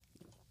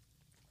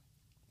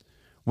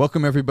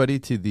Welcome, everybody,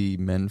 to the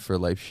Men for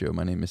Life show.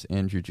 My name is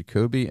Andrew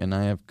Jacoby, and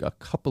I have a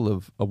couple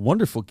of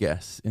wonderful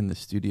guests in the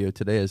studio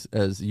today.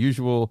 As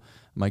usual,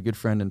 my good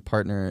friend and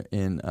partner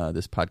in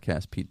this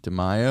podcast, Pete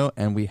DeMaio,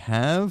 and we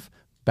have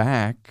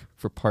back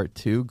for part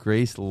two,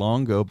 Grace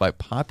Longo, by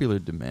popular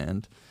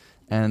demand,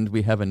 and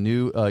we have a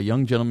new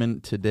young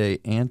gentleman today,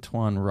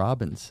 Antoine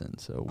Robinson.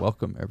 So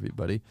welcome,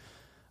 everybody.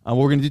 What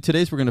we're going to do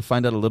today is we're going to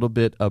find out a little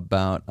bit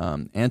about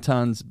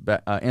Antoine's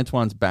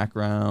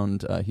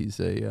background. We're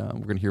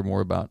going to hear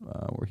more about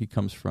where he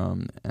comes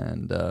from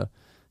and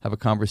have a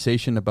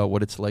conversation about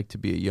what it's like to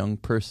be a young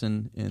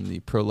person in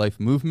the pro-life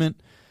movement.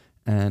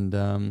 And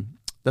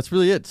that's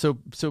really it. So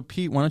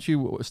Pete, why don't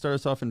you start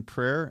us off in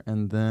prayer,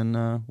 and then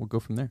we'll go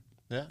from there.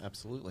 Yeah,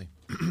 absolutely.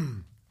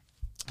 In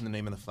the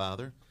name of the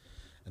Father,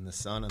 and the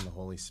Son, and the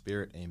Holy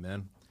Spirit,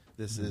 amen.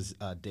 This is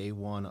day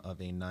one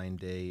of a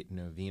 9-day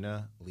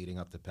novena leading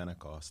up to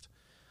Pentecost.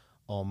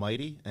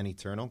 Almighty and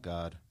eternal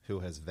God,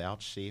 who has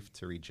vouchsafed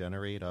to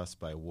regenerate us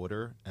by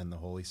water and the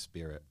Holy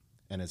Spirit,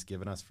 and has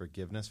given us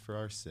forgiveness for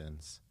our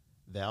sins,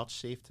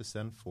 vouchsafe to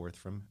send forth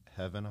from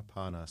heaven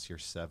upon us your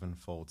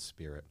sevenfold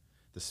Spirit,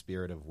 the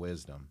Spirit of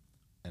wisdom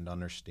and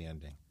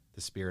understanding,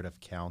 the Spirit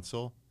of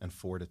counsel and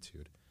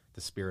fortitude,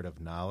 the Spirit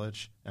of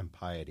knowledge and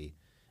piety,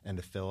 and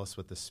to fill us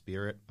with the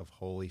Spirit of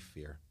holy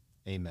fear.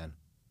 Amen.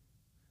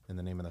 In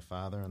the name of the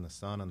Father, and the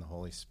Son, and the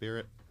Holy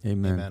Spirit.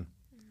 Amen. Amen.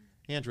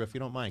 Andrew, if you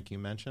don't mind, can you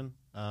mention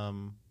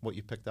what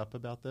you picked up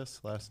about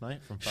this last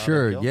night from Father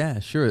Sure, Gill? yeah,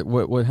 sure.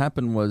 What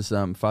happened was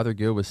Father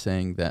Gill was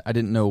saying that I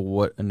didn't know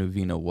what a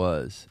novena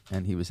was,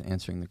 and he was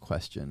answering the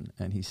question,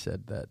 and he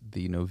said that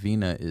the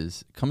novena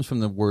comes from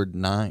the word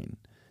 9,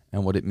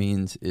 and what it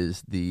means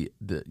is the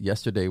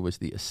yesterday was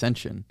the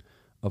ascension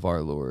of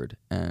our Lord,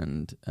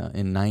 and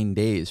in 9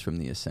 days from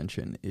the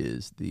ascension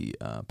is the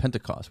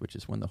Pentecost, which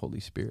is when the Holy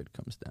Spirit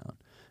comes down.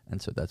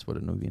 And so that's what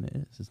a novena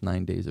is. It's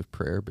 9 days of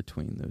prayer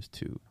between those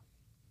two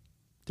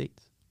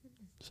dates.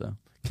 So,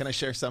 can I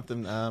share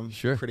something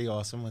sure. pretty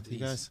awesome with you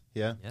guys?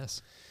 Yeah?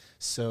 Yes.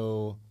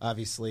 So,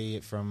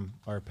 obviously, from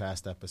our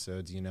past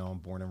episodes, you know, I'm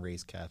born and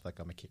raised Catholic.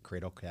 I'm a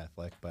cradle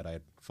Catholic, but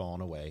I'd fallen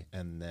away.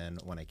 And then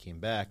when I came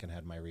back and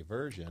had my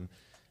reversion,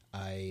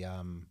 I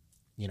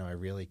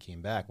really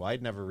came back. Well,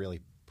 I'd never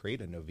really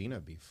prayed a novena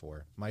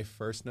before. My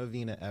first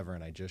novena ever,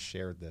 and I just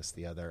shared this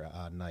the other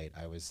night,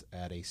 I was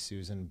at a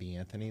Susan B.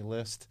 Anthony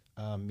list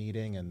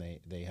meeting, and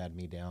they had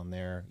me down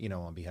there, you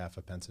know, on behalf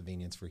of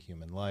Pennsylvanians for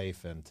Human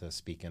Life and to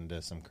speak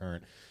into some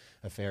current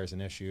affairs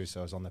and issues.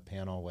 So I was on the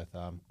panel with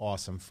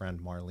awesome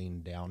friend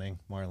Marlene Downing.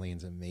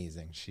 Marlene's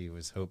amazing. She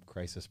was Hope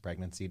Crisis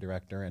Pregnancy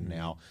Director and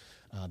now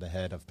the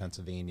head of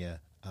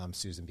Pennsylvania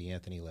Susan B.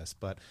 Anthony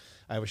list. But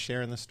I was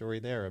sharing the story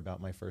there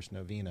about my first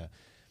novena.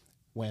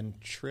 When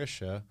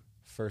Tricia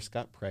first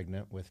got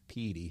pregnant with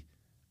Petey,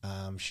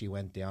 she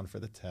went down for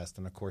the test,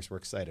 and of course we're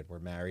excited. We're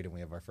married and we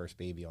have our first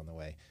baby on the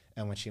way.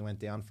 And when she went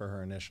down for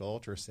her initial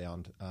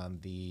ultrasound,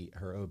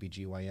 her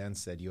OBGYN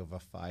said, you have a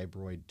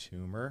fibroid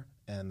tumor,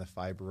 and the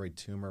fibroid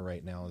tumor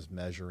right now is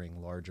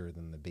measuring larger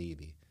than the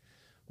baby.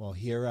 Well,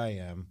 here I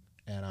am,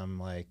 and I'm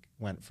like,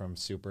 went from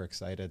super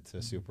excited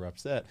to super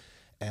upset,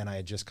 and I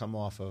had just come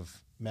off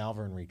of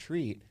Malvern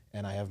retreat,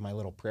 and I have my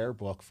little prayer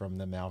book from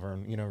the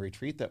Malvern,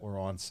 retreat that we're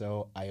on.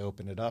 So I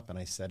opened it up and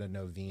I said a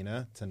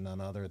novena to none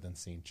other than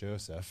St.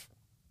 Joseph,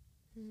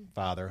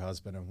 father,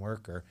 husband, and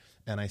worker.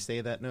 And I say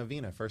that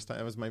novena. First time,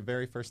 it was my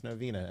very first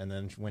novena. And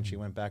then when she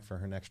went back for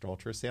her next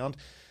ultrasound,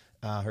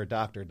 her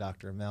doctor,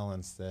 Dr.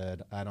 Mellon,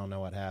 said, I don't know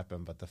what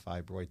happened, but the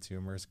fibroid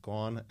tumor's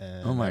gone.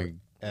 And Oh my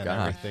and gosh.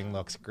 everything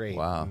looks great.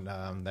 Wow.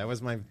 And that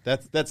was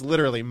that's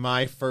literally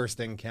my first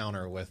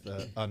encounter with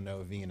a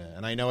novena.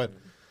 And I know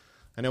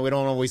we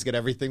don't always get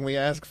everything we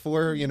ask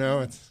for, It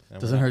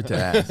doesn't hurt to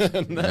ask.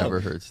 No.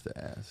 Never hurts to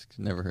ask.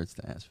 Never hurts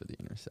to ask for the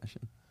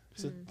intercession.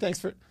 So thanks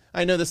for.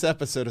 I know this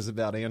episode is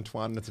about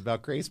Antoine and it's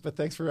about Grace, but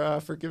thanks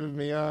for giving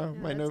me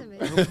my note.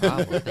 No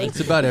problem. It's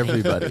about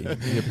everybody.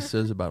 The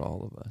episode's about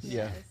all of us.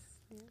 Yeah.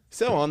 Yes.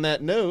 So on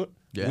that note,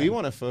 Yeah. we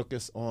want to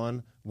focus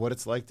on what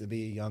it's like to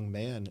be a young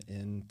man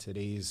in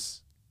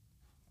today's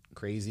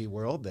crazy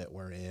world that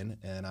we're in,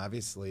 and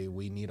obviously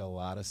we need a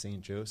lot of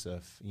St.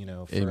 Joseph,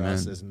 for Amen.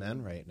 us as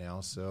men right now.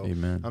 So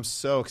Amen. I'm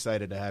so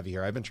excited to have you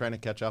here. I've been trying to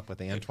catch up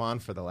with Antoine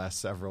for the last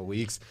several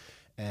weeks,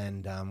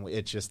 and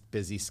it's just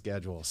busy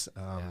schedules.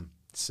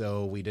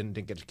 So we didn't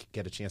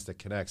get a chance to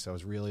connect. So I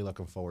was really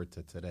looking forward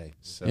to today.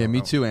 So Yeah,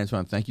 me too,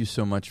 Antoine. Thank you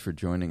so much for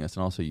joining us,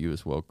 and also you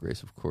as well,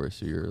 Grace. Of course,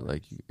 so you're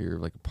like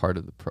a part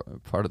of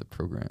the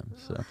program.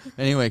 So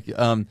anyway,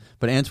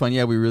 but Antoine,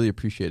 yeah, we really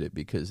appreciate it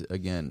because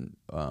again,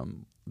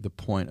 the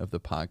point of the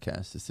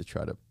podcast is to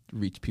try to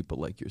reach people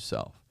like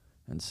yourself,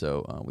 and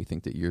so we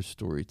think that your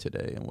story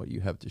today and what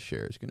you have to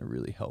share is going to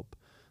really help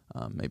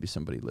maybe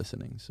somebody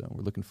listening. So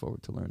we're looking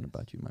forward to learning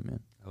about you, my man.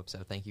 I hope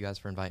so. Thank you guys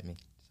for inviting me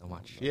so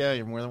much. yeah,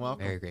 you're more than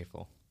welcome. Very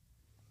grateful.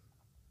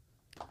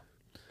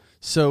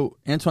 So,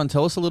 Antoine,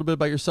 tell us a little bit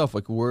about yourself.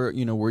 Like,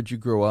 where'd you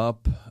grow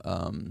up?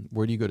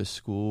 Where do you go to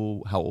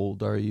school? How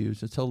old are you?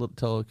 So tell,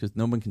 because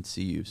no one can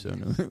see you. So,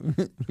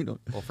 we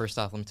don't. Well, first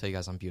off, let me tell you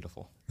guys I'm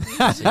beautiful.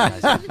 So you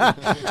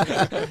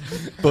guys-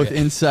 Both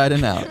inside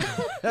and out.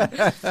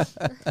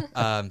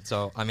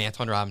 So I'm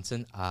Antoine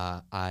Robinson.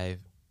 I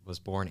was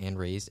born and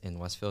raised in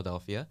West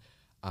Philadelphia.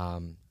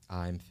 I'm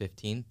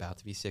 15, about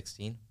to be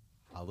 16.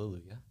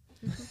 Hallelujah.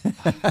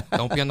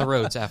 Don't be on the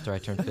roads after I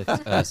turn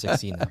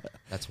 16 now.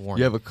 That's warning.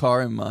 You have a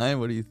car in mind?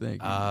 What do you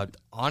think?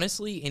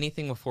 Honestly,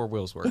 anything with 4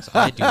 wheels works.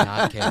 I do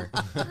not care.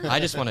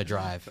 I just want to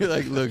drive. You're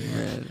like, look,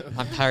 man.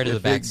 I'm tired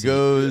of the If backseat. it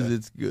goes,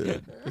 it's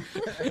good.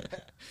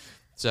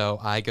 So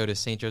I go to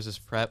St. Joseph's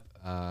Prep.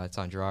 It's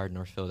on Girard,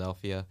 North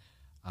Philadelphia.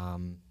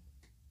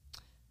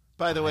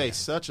 By the way,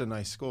 such a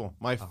nice school.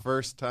 My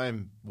first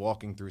time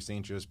walking through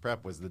St. Joe's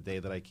Prep was the day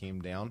that I came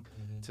down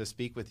to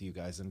speak with you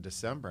guys in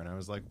December, and I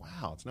was like,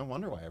 wow, it's no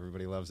wonder why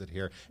everybody loves it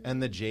here.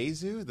 And the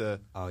Jesu,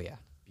 Oh, yeah.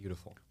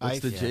 Beautiful. What's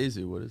the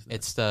Jesu? What is that?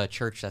 It's the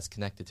church that's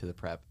connected to the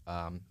Prep.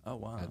 Oh,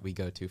 wow. That we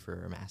go to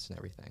for Mass and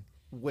everything.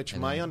 which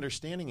And my then-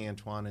 understanding,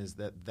 Antoine, is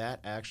that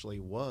actually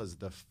was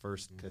the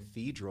first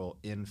cathedral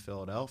in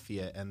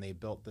Philadelphia, and they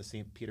built the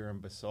St. Peter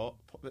and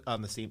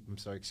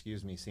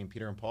St.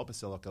 Peter and Paul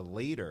Basilica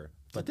later.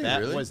 But Did they that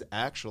really? was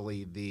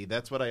actually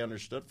that's what I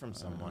understood from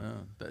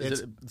someone.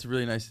 It's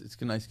really nice. It's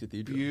a nice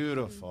cathedral.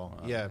 Beautiful.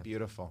 Wow. Yeah,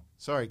 beautiful.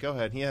 Sorry, go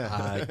ahead.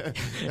 Yeah.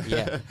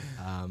 Yeah.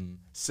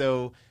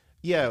 So,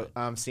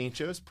 St.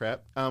 Joe's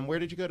Prep. Where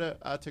did you go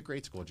to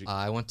grade school? Did you,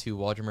 I went to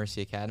Waldron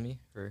Mercy Academy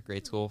for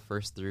grade school,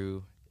 1st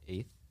through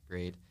 8th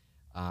grade.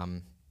 I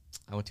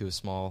went to a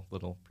small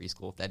little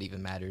preschool, if that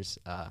even matters.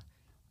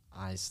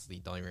 Honestly,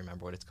 don't even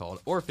remember what it's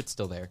called, or if it's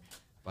still there.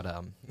 But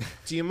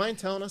do you mind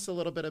telling us a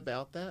little bit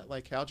about that?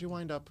 Like, how'd you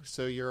wind up?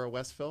 So you're a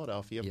West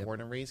Philadelphia Yep. born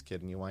and raised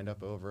kid, and you wind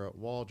up over at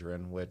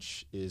Waldron,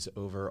 which is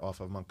over off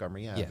of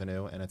Montgomery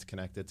Avenue, and it's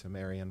connected to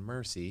Marian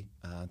Mercy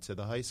to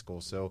the high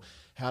school. So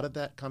how did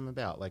that come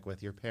about, like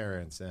with your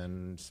parents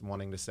and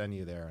wanting to send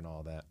you there and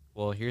all that?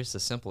 well, here's the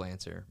simple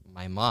answer.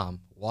 My mom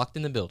walked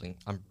in the building.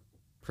 I'm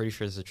pretty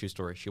sure this is a true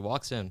story. She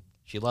walks in.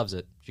 She loves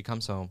it. She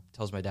comes home,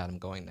 tells my dad I'm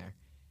going there.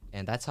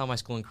 And that's how my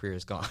schooling career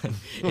has gone.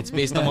 It's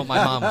based on what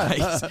my mom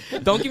likes.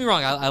 Don't get me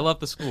wrong, I love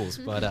the schools,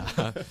 but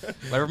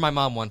whatever my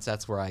mom wants,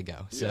 that's where I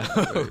go. So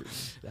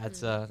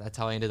that's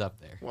how I ended up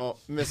there. Well,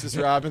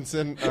 Mrs.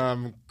 Robinson,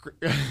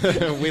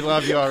 we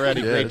love you already.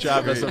 Yeah, Great that's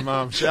job great. as a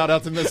mom. Shout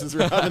out to Mrs.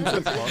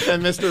 Robinson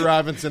and Mr.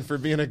 Robinson for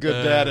being a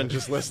good dad and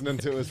just listening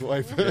to his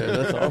wife. Yeah,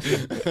 that's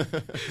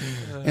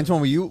awesome.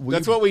 Antoine,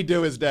 That's what we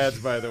do as dads,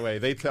 by the way.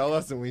 They tell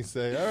us and we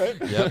say, all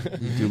right. Yep.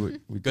 we do.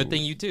 It. We Good do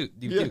thing it. you do,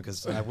 Yeah.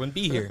 because I wouldn't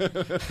be here.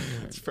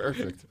 It's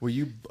perfect. Were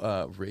you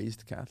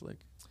raised Catholic,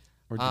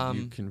 or did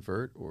you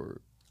convert,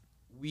 or?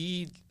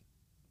 We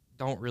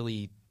don't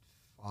really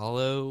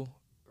follow,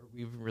 or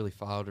we haven't really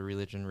followed a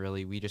religion,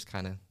 really. We just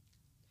kind of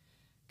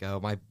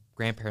go. My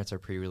grandparents are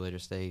pretty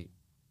religious. They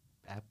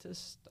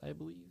Baptist, I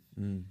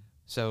believe.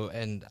 So,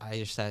 and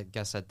I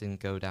guess that didn't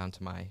go down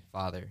to my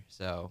father,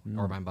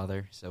 or my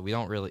mother. So we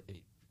don't really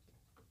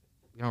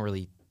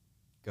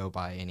go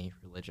by any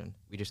religion.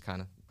 We just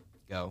kind of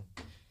go.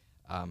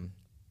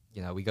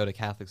 We go to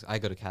Catholics. I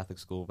go to Catholic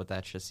school, but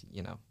that's just,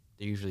 they're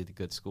usually the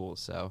good schools.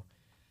 So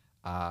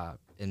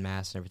in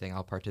Mass and everything,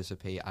 I'll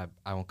participate.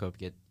 I won't go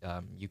get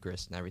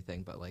Eucharist and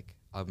everything, but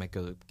I might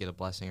go get a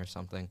blessing or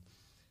something.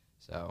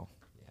 So,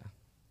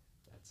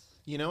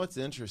 yeah. What's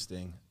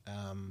interesting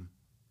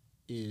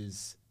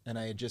is, and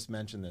I had just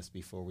mentioned this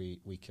before we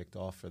kicked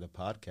off for the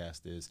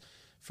podcast, is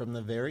from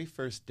the very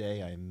first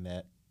day I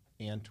met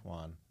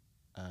Antoine,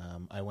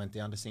 I went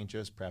down to St.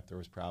 Joe's Prep. There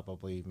was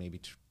probably maybe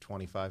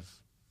 25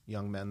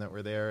 young men that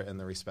were there in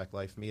the Respect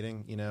Life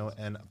meeting,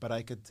 but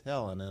I could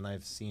tell, and then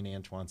I've seen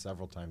Antoine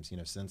several times,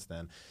 since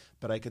then,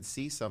 but I could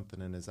see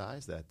something in his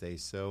eyes that day.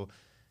 So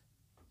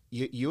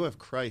you have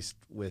Christ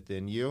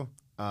within you,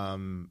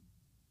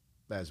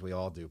 as we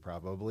all do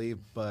probably,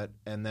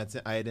 and that's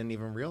it. I didn't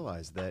even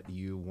realize that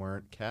you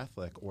weren't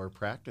Catholic or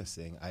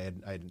practicing.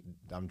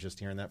 I'm just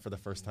hearing that for the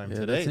first time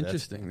today. That's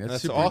interesting.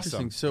 That's super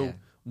awesome. interesting. So Yeah.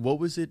 what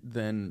was it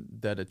then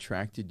that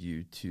attracted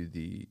you to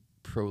the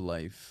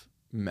pro-life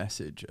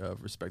message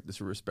of respect,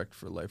 this Respect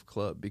for Life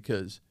Club?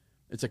 Because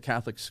it's a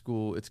Catholic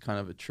school, it's kind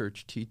of a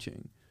church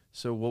teaching.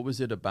 So what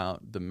was it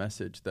about the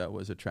message that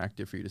was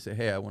attractive for you to say,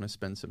 hey, I want to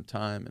spend some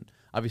time? And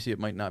obviously it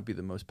might not be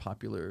the most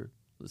popular,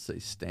 let's say,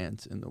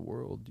 stance in the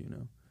world,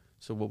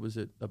 So what was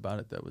it about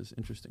it that was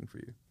interesting for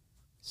you?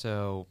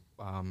 So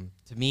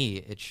to me,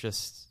 it's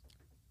just,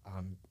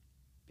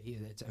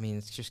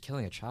 it's just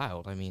killing a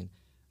child. I mean,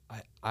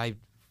 I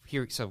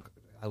hear, so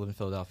I live in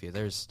Philadelphia.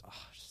 There's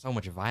so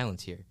much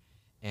violence here,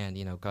 and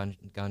gun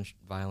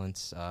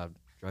violence,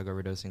 drug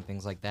overdosing,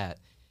 things like that.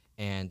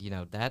 And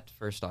that,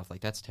 first off,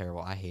 that's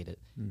terrible. I hate it,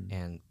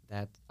 and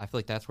that, I feel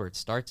like that's where it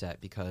starts at,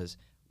 because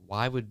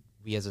why would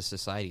we as a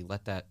society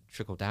let that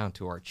trickle down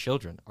to our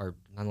children,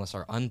 nonetheless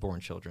our unborn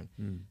children?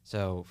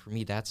 So for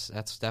me, that's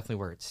definitely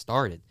where it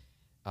started.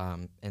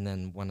 And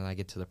then when I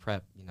get to the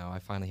prep, I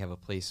finally have a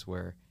place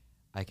where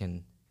I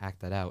can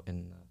act that out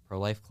in the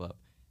pro-life club.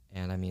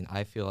 And I mean,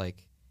 I feel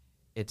like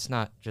it's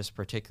not just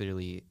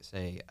particularly,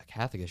 say, a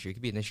Catholic issue. It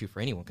could be an issue for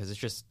anyone, because it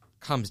just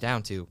comes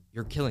down to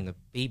you're killing a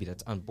baby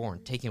that's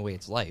unborn, taking away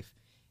its life.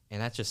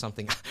 And that's just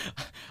something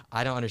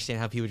I don't understand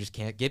how people just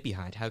can't get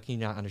behind. How can you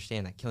not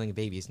understand that killing a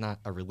baby is not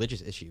a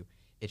religious issue?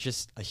 It's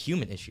just a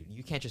human issue.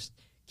 You can't just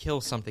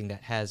kill something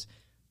that has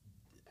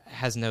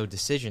no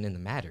decision in the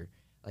matter.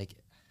 Like,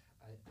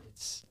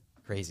 it's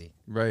crazy.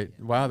 Right.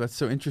 Wow, that's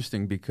so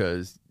interesting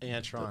because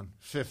Antoine,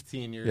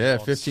 15 years yeah,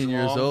 old. 15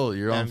 years strong old.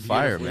 You're on and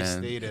fire, beautifully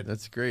man. stated.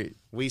 That's great.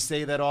 We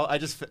say that all.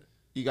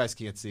 You guys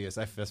can't see us.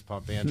 I fist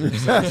pump Andrew.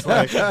 So it's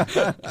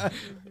like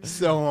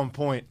so on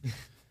point.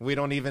 We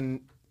don't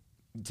even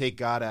take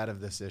God out of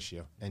this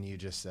issue, and you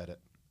just said it.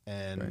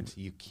 And Right.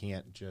 you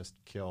can't just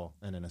kill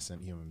an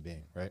innocent human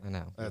being, right? I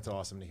know. That's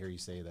awesome to hear you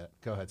say that.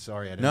 Go ahead.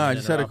 Sorry, I didn't. No, I mean to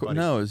just had a interrupt, buddy.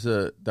 no.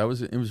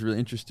 It was a really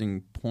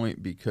interesting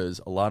point because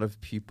a lot of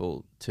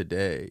people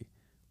today,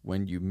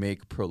 when you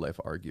make pro-life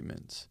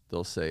arguments,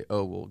 they'll say,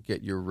 "Oh, well,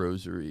 get your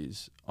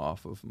rosaries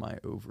off of my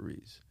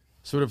ovaries."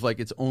 Sort of like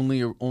it's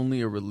only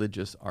a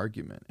religious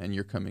argument, and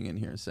you're coming in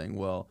here and saying,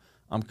 "Well,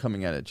 I'm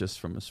coming at it just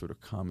from a sort of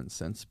common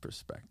sense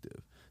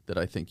perspective that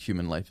I think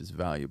human life is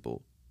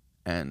valuable,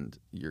 and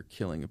you're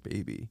killing a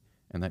baby."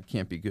 And that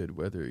can't be good,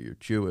 whether you're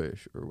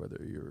Jewish or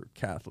whether you're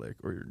Catholic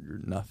or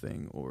you're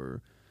nothing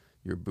or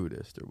you're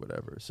Buddhist or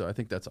whatever. So I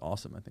think that's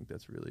awesome. I think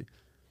that's really...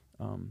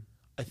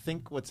 I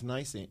think what's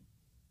nice,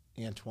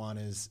 Antoine,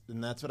 is,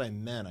 and that's what I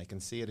meant, I can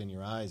see it in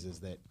your eyes, is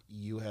that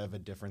you have a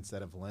different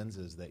set of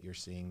lenses that you're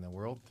seeing the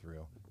world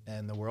through.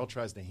 And the world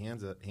tries to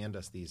hand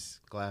us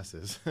these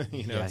glasses,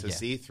 to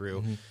see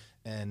through. Mm-hmm.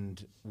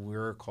 And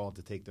we're called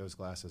to take those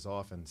glasses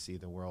off and see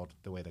the world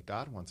the way that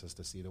God wants us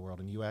to see the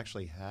world. And you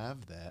actually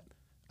have that,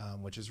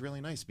 which is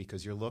really nice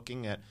because you're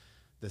looking at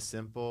the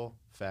simple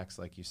facts,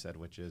 like you said,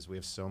 which is we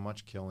have so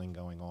much killing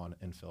going on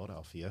in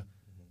Philadelphia,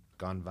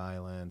 gun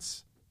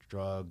violence,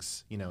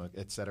 drugs,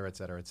 et cetera, et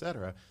cetera, et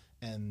cetera,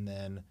 and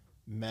then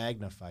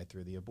magnified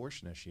through the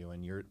abortion issue.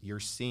 And you're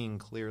seeing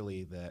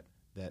clearly that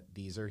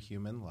these are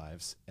human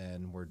lives,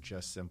 and we're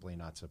just simply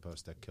not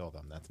supposed to kill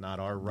them. That's not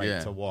our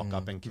right to walk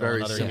up and kill Very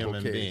another simple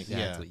human case. being.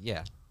 Exactly,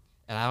 yeah.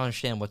 And I don't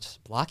understand what's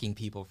blocking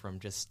people from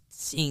just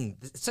seeing.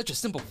 It's such a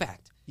simple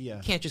fact. Yeah.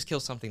 You can't just kill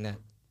something that,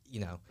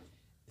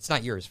 it's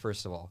not yours,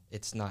 first of all.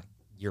 It's not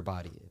your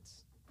body.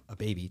 It's a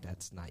baby.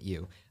 That's not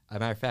you. As a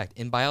matter of fact,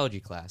 in biology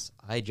class,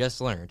 I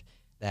just learned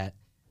that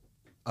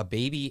a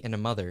baby and a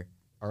mother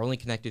are only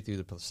connected through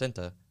the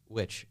placenta,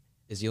 which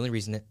is the only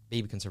reason that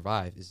baby can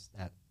survive is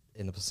that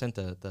in the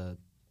placenta, the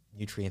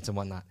nutrients and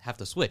whatnot have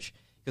to switch.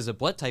 Because the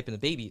blood type in the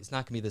baby is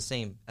not going to be the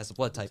same as the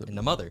blood type in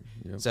the mother.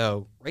 Yep.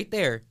 So right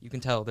there, you can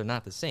tell they're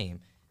not the same.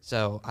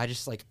 So I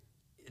just it's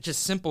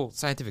just simple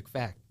scientific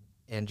fact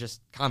and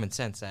just common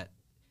sense that,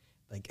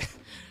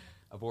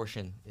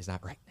 abortion is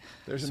not right.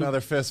 There's another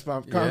fist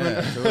bump coming.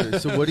 Yeah,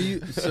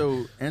 totally.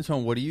 So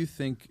Antoine, what do you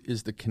think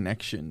is the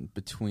connection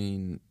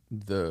between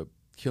the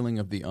killing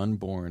of the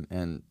unborn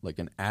and like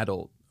an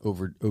adult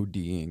over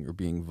ODing or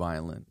being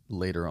violent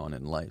later on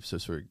in life? So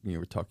sort of, we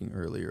were talking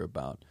earlier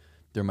about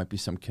there might be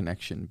some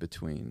connection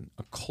between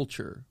a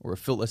culture or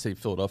let's say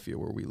Philadelphia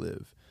where we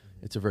live.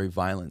 It's a very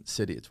violent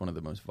city. It's one of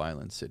the most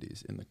violent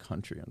cities in the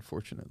country,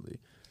 unfortunately.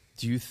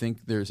 Do you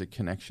think there's a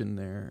connection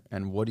there?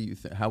 And what do you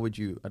think?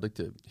 I'd like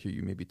to hear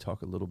you maybe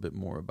talk a little bit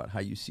more about how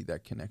you see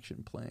that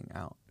connection playing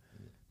out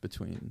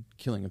between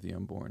killing of the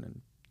unborn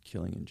and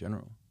killing in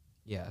general.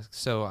 Yeah.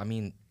 So, I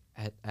mean,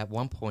 at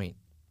one point,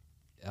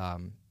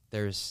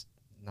 there's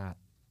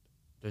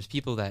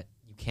people that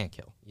you can't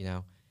kill,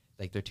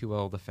 like they're too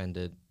well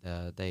defended.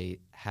 They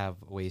have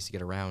ways to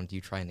get around you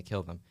trying to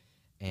kill them.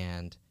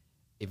 And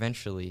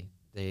eventually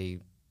they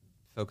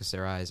focus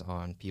their eyes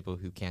on people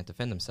who can't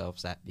defend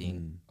themselves, that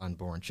being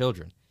unborn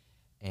children.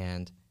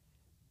 And,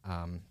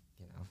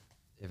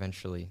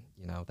 eventually,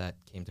 that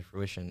came to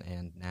fruition.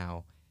 And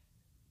now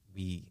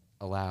we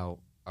allow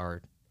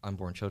our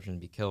unborn children to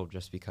be killed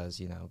just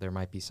because, there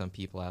might be some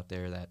people out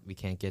there that we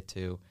can't get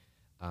to.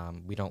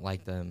 We don't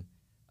like them.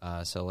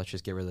 So let's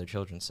just get rid of their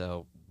children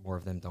so more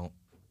of them don't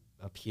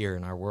appear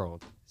in our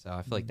world. So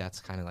I feel like that's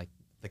kind of like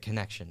the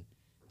connection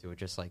to it,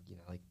 just like,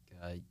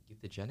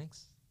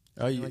 eugenics.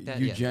 Like that.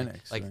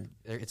 Eugenics. Yeah, right.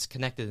 It's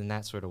connected in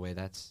that sort of way.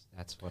 That's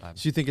what I'm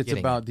So you think it's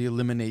getting about at. the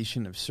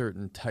elimination of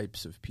certain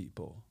types of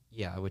people?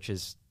 Yeah, which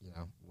is,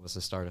 was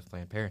the start of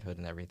Planned Parenthood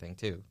and everything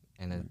too.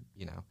 And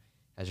it,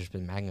 has just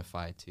been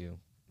magnified to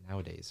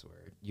nowadays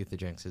where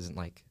eugenics isn't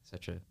like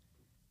such a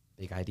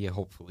big idea,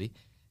 hopefully.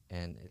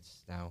 And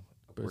it's now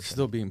But abortion. it's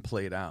still being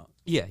played out.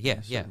 Yeah. in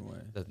a certain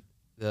way.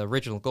 The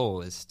original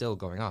goal is still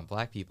going on.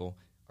 Black people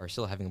are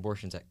still having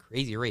abortions at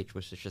crazy rates,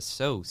 which is just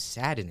so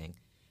saddening.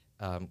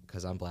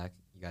 Because I'm black,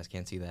 you guys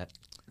can't see that.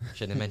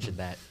 Shouldn't have mentioned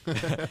that.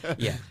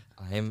 Yeah,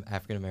 I am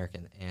African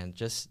American, and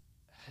just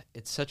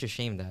it's such a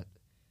shame that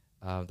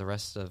the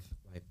rest of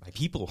my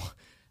people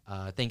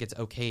think it's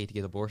okay to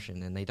get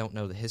abortion, and they don't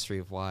know the history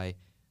of why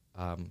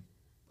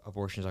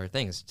abortions are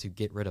things to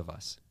get rid of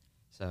us.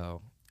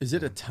 So Is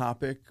it a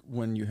topic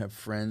when you have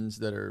friends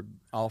that are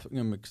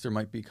often, because there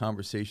might be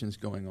conversations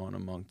going on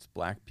amongst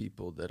black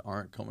people that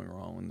aren't coming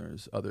wrong, and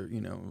there's other,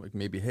 like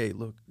maybe, hey,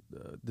 look,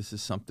 this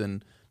is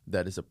something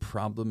that is a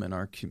problem in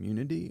our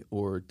community,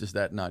 or does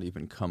that not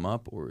even come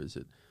up, or is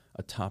it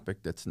a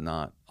topic that's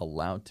not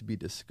allowed to be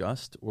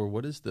discussed, or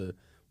what is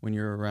when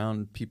you're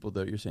around people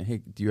that you're saying, hey,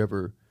 do you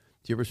ever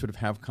sort of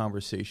have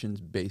conversations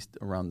based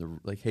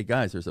around hey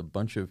guys, there's a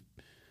bunch of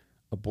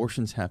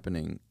abortions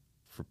happening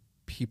for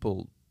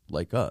people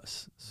like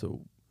us.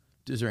 So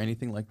is there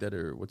anything like that,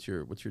 or what's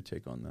your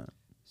take on that?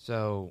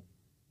 So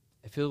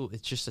I feel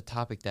it's just a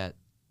topic that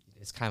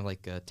is kind of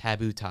like a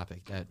taboo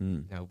topic that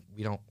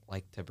we don't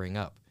like to bring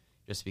up,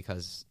 just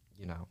because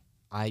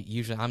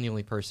I'm the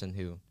only person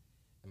who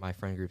in my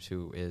friend groups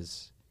who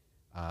is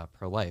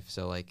pro-life.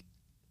 So like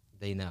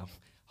they know.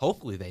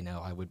 Hopefully they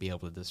know I would be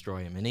able to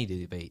destroy him in any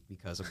debate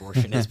because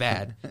abortion is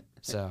bad.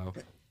 So,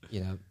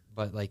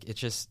 but like it's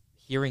just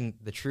hearing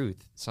the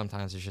truth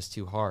sometimes is just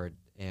too hard.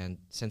 And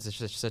since it's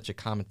just such a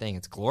common thing,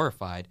 it's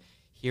glorified.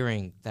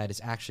 Hearing that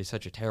is actually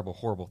such a terrible,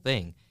 horrible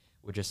thing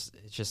would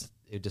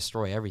it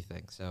destroy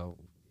everything. So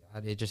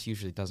it just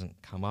usually doesn't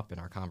come up in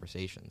our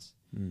conversations.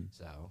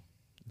 So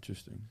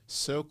interesting.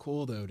 So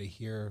cool though to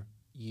hear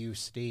you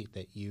state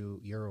that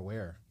you're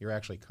aware, you're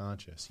actually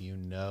conscious,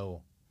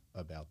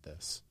 about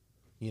this.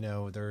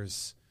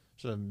 There's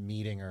sort of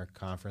meeting or a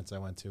conference I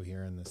went to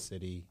here in the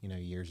city,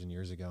 years and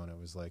years ago, and it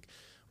was like,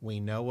 we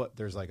know what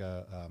there's like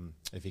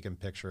if you can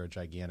picture a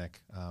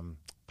gigantic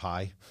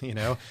pie,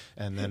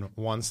 and then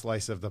one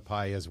slice of the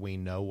pie is we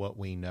know what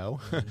we know.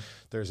 Mm-hmm.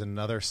 There's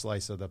another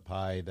slice of the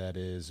pie that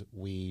is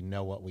we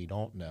know what we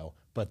don't know.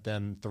 But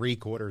then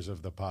 3/4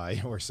 of the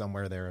pie or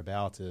somewhere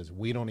thereabouts is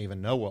we don't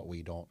even know what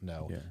we don't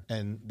know. Yeah.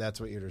 And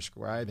that's what you're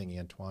describing,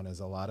 Antoine, is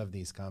a lot of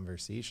these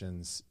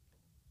conversations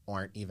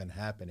aren't even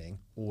happening,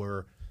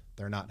 or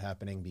they're not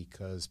happening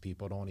because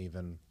people don't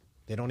even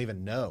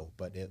know.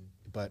 But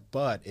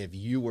if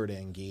you were to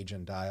engage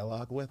in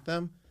dialogue with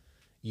them,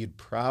 you'd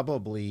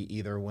probably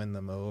either win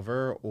them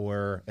over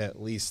or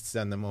at least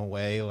send them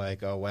away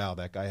like, oh wow,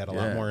 that guy had a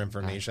lot more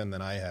information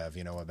than I have,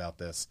 about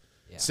this.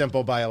 Yeah.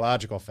 Simple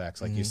biological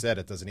facts. Like you said,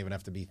 it doesn't even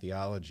have to be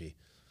theology.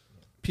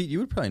 Pete, you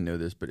would probably know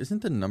this, but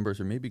isn't the numbers,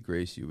 or maybe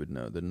Grace, you would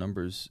know, the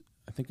numbers,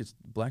 I think it's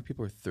black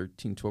people are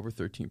 12 or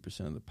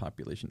 13% of the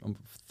population,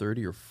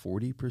 30 or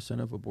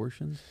 40% of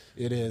abortions.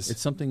 It is.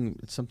 It's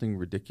something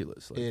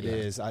ridiculous. It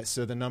is.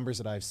 So the numbers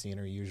that I've seen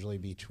are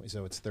usually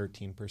so it's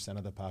 13%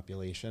 of the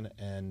population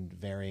and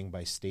varying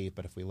by state,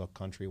 but if we look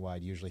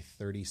countrywide, usually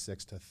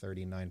 36 to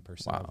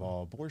 39% of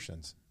all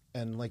abortions.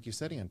 And like you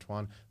said,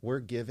 Antoine, we're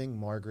giving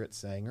Margaret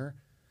Sanger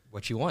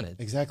what you wanted.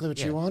 Exactly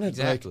what you wanted.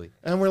 Exactly.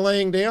 And we're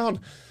laying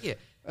down. Yeah.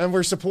 And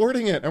we're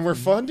supporting it and we're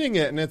funding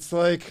it. And it's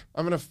like,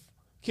 can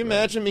you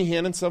imagine me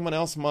handing someone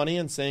else money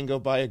and saying, go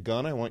buy a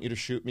gun, I want you to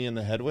shoot me in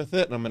the head with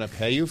it, and I'm going to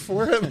pay you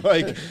for it?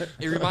 Like,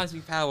 it reminds me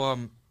of how,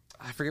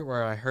 I forget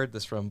where I heard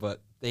this from, but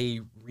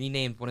they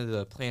renamed one of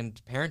the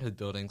Planned Parenthood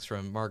buildings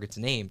from Margaret's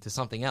name to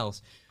something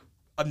else,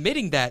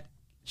 admitting that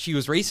she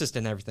was racist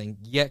and everything,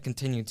 yet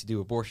continuing to do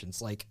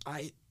abortions. Like,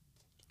 I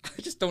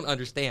just don't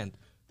understand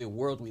the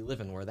world we live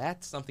in where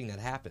that's something that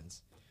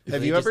happens.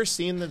 Have you ever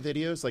seen the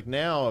videos? Like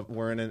now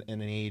we're in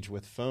an age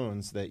with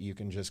phones that you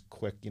can just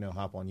quick,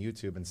 hop on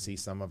YouTube and see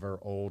some of her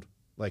old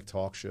like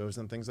talk shows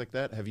and things like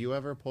that. Have you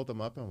ever pulled them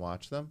up and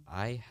watched them?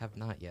 I have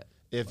not yet.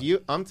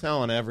 I'm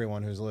telling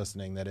everyone who's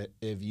listening that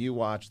if you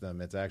watch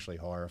them, it's actually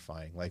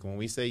horrifying. Like when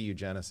we say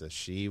eugenicist,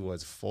 she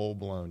was full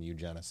blown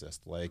eugenicist.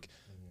 Like,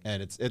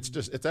 and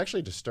it's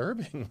actually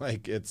disturbing.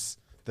 Like it's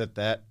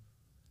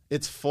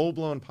full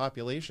blown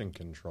population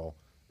control,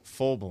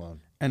 full blown.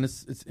 And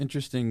it's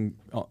interesting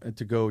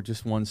to go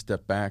just one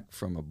step back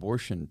from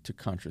abortion to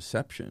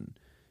contraception.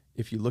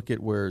 If you look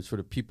at where sort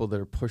of people that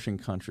are pushing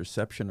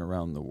contraception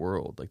around the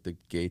world, like the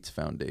Gates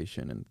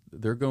Foundation, and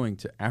they're going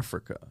to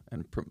Africa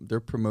and they're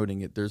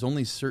promoting it. There's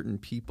only certain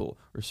people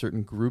or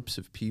certain groups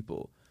of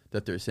people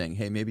that they're saying,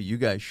 hey, maybe you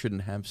guys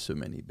shouldn't have so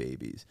many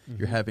babies. Mm-hmm.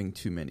 You're having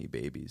too many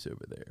babies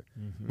over there,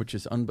 which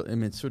is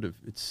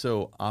it's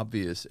so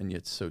obvious and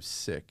yet so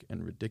sick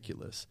and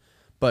ridiculous.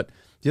 But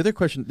the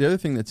other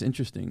thing that's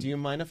interesting. Do you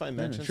mind if I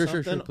mention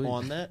something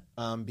on that?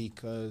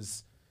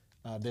 Because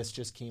this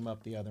just came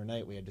up the other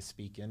night. We had to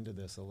speak into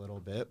this a little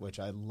bit, which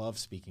I love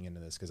speaking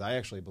into this because I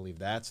actually believe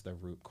that's the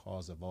root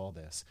cause of all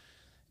this.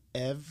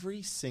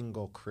 Every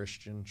single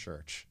Christian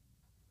church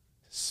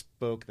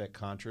spoke that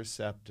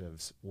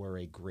contraceptives were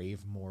a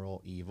grave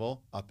moral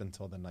evil up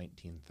until the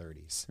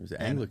 1930s. It was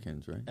the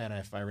Anglicans, right? And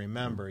if I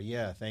remember,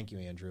 thank you,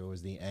 Andrew. It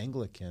was the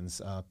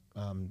Anglicans.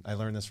 I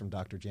learned this from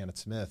Dr. Janet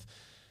Smith.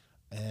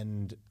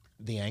 And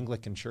the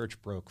Anglican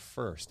Church broke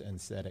first and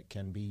said it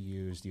can be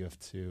used. You have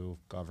to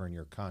govern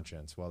your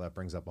conscience. Well, that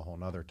brings up a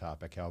whole other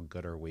topic. How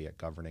good are we at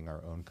governing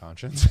our own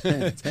conscience?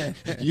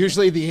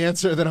 Usually the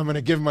answer that I'm going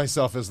to give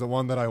myself is the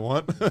one that I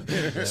want.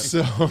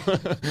 So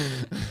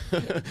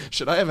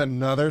should I have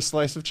another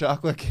slice of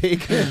chocolate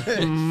cake?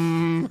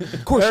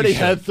 Of course I already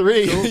had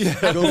 3.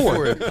 Go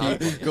for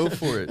it. Go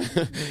for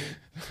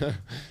it.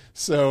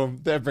 So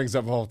that brings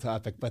up a whole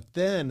topic. But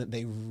then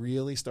they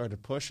really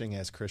started pushing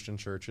as Christian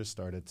churches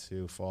started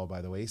to fall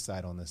by the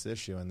wayside on this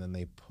issue. And then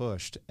they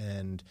pushed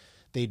and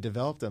they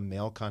developed a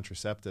male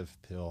contraceptive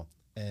pill.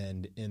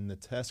 And in the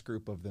test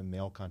group of the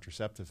male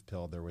contraceptive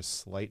pill, there was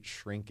slight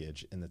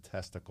shrinkage in the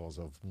testicles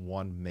of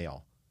one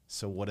male.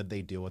 So what did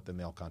they do with the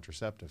male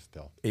contraceptive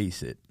pill?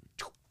 Ace it.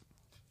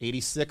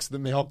 86, the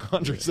male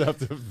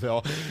contraceptive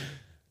pill.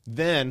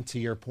 Then, to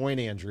your point,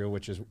 Andrew,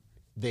 which is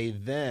they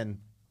then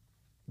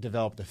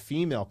developed a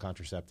female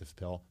contraceptive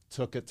pill,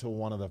 took it to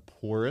one of the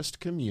poorest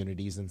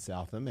communities in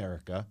South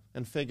America,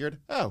 and figured,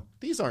 oh,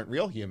 these aren't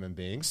real human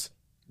beings.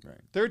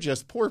 Right. They're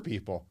just poor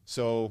people.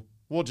 So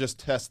we'll just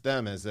test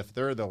them as if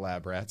they're the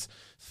lab rats.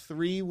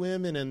 3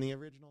 women in the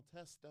original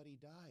test study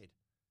died.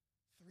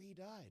 3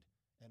 died.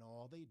 And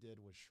all they did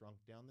was shrunk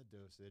down the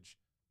dosage,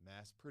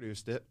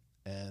 mass-produced it,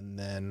 and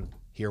then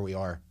here we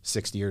are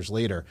 60 years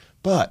later.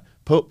 But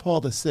Pope Paul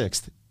VI,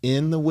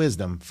 in the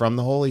wisdom from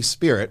the Holy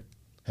Spirit,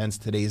 hence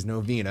today's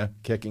novena,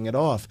 kicking it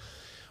off,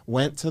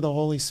 went to the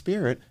Holy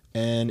Spirit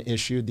and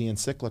issued the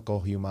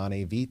encyclical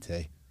Humanae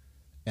Vitae.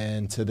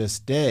 And to this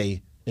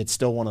day, it's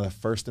still one of the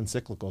first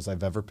encyclicals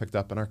I've ever picked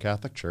up in our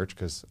Catholic Church,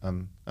 because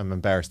I'm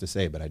embarrassed to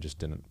say, but I just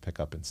didn't pick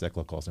up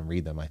encyclicals and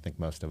read them. I think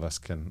most of us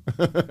can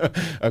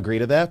agree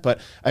to that.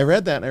 But I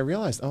read that and I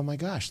realized, oh my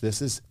gosh,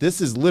 this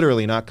is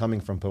literally not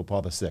coming from Pope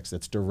Paul VI.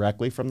 It's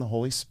directly from the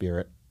Holy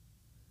Spirit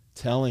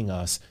telling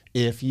us,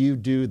 if you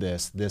do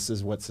this, this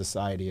is what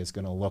society is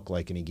going to look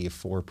like. And he gave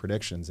 4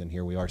 predictions, and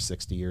here we are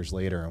 60 years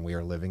later, and we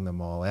are living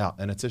them all out.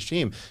 And it's a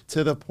shame,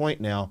 to the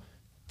point now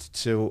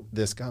to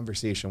this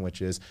conversation,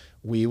 which is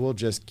we will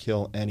just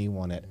kill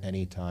anyone at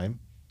any time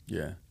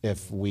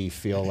if we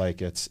feel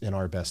like it's in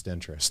our best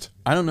interest.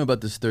 I don't know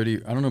about this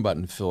 30, I don't know about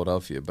in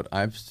Philadelphia, but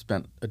I've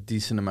spent a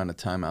decent amount of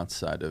time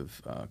outside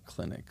of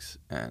clinics,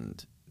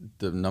 and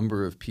the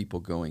number of people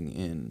going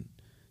in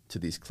to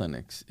these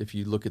clinics, if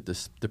you look at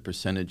the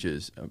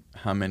percentages of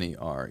how many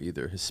are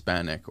either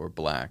Hispanic or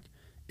Black,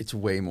 it's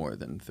way more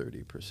than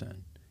 30%.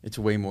 It's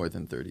way more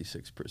than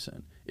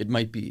 36%. It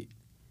might be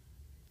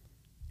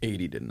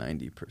 80 to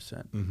 90%.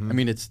 Mm-hmm. I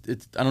mean, it's.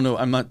 I don't know.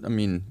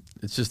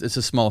 It's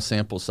a small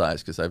sample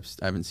size because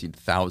I haven't seen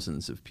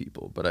thousands of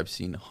people, but I've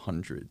seen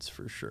hundreds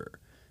for sure,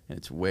 and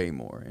it's way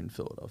more in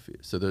Philadelphia.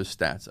 So those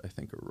stats I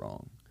think are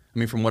wrong. I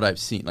mean, from what I've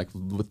seen, like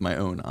with my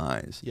own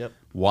eyes,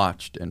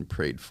 watched and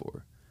prayed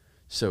for.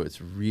 So it's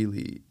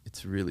really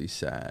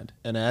sad.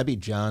 And Abby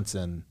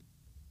Johnson,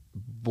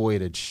 boy,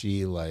 did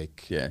she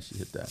she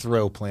hit that.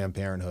 throw Planned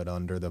Parenthood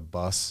under the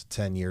bus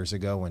 10 years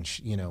ago when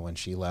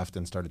she left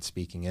and started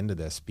speaking into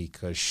this,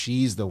 because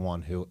she's the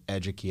one who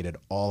educated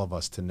all of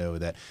us to know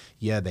that,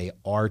 they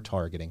are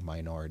targeting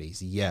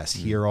minorities. Yes,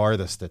 here are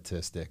the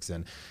statistics.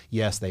 And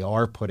yes, they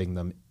are putting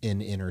them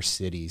in inner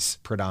cities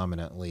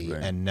predominantly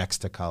and next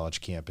to college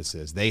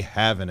campuses. They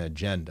have an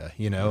agenda,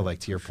 like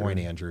to your point,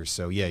 Andrew.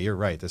 So you're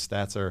right. The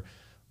stats are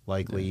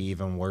likely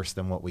even worse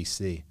than what we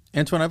see.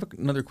 Antoine, I have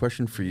another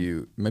question for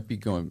you. It might be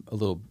going a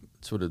little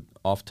sort of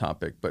off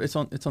topic, but it's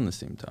on the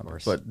same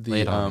topic. But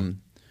the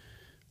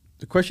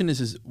question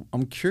is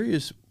I'm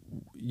curious.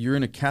 You're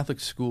in a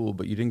Catholic school,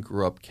 but you didn't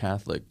grow up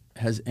Catholic.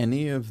 Has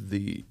any of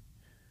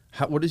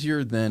what is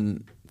your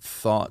then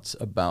thoughts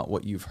about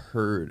what you've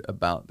heard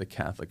about the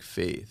Catholic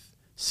faith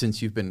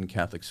since you've been in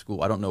Catholic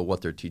school? I don't know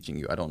what they're teaching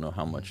you. I don't know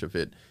how much of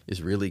it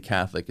is really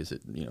Catholic. Is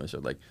it is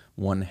it like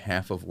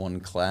 1/2 of one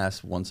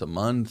class once a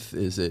month?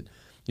 Is it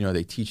are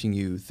they teaching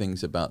you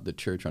things about the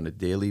church on a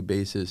daily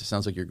basis? It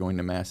sounds like you're going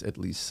to Mass at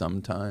least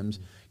sometimes.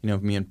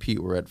 Me and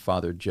Pete were at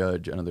Father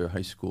Judge, another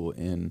high school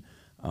in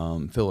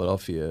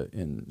Philadelphia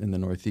in the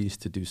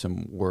Northeast, to do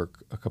some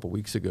work a couple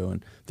weeks ago,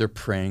 and they're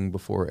praying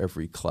before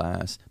every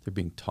class. They're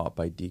being taught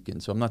by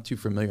deacons. So I'm not too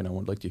familiar, and I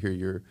would like to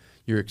hear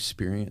your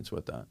experience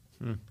with that.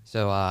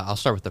 So I'll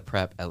start with the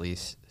prep at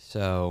least.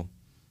 So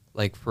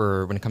like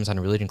for when it comes down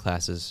to religion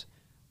classes,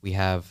 we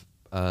have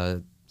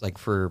like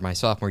for my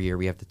sophomore year,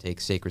 we have to take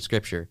sacred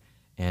scripture,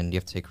 and you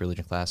have to take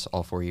religion class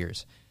all 4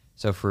 years.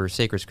 So for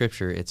sacred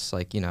scripture, it's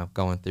like,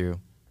 going through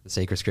the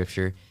sacred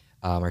scripture.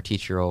 Our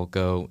teacher will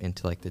go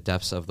into like the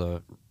depths of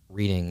the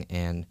reading,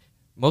 and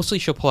mostly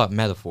she'll pull out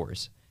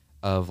metaphors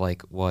of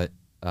like what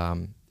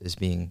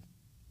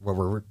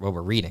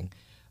we're reading.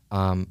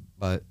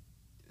 But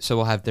so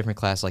we'll have different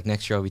classes. Like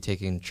next year I'll be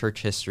taking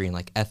church history and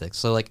like ethics.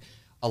 So like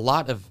a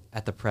lot of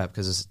at the prep,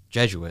 because it's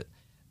Jesuit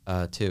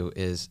too,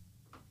 is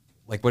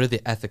like what are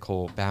the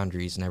ethical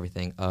boundaries and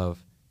everything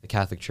of the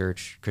Catholic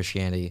Church,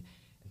 Christianity,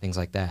 and things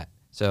like that.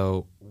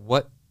 So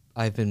what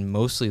I've been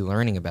mostly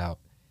learning about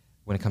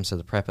when it comes to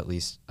the prep, at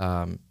least,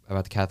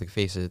 about the Catholic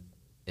faith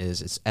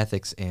is its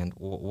ethics and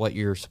what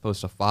you're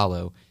supposed to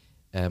follow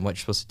and what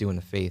you're supposed to do in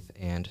the faith,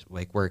 and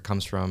like where it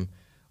comes from,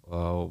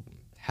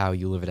 how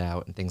you live it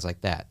out, and things like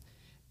that.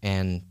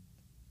 And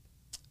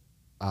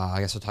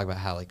I guess we'll talk about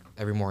how like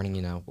every morning,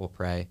 we'll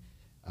pray,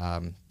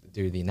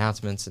 do the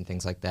announcements and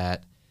things like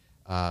that.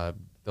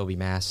 There'll be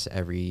Mass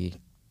every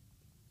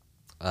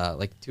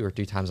like 2 or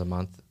 3 times a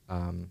month.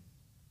 And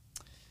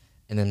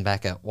then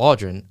back at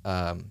Waldron,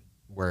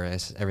 where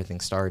everything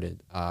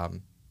started,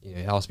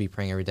 I'll also be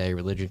praying every day,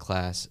 religion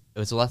class. It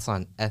was less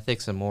on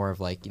ethics and more of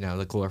like,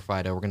 the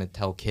glorified, we're going to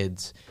tell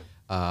kids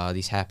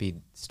these happy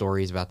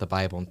stories about the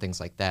Bible and things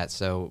like that.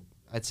 So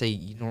I'd say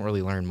you don't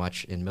really learn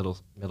much in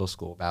middle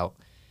school about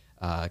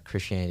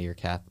Christianity or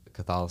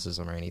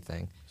Catholicism or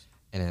anything.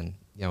 And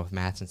then, with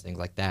maths and things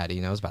like that,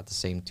 it's about the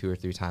same 2 or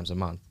 3 times a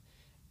month.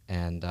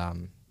 And,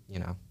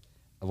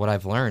 what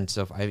I've learned,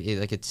 so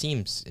it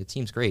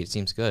seems great. It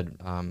seems good.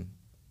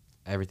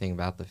 Everything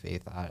about the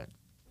faith,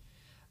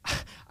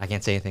 I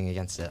can't say anything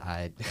against it.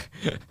 Are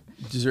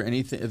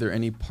there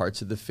any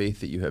parts of the faith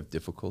that you have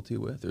difficulty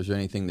with? Or is there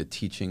anything, the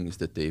teachings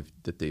that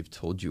they've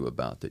told you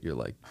about that you're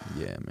like,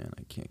 yeah, man,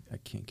 I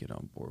can't get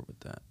on board with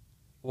that?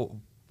 Well,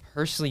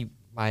 personally,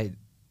 my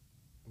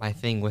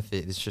thing with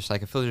it is just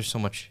like I feel there's so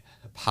much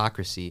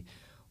hypocrisy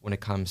when it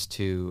comes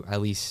to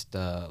at least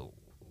the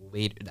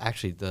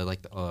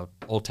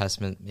Old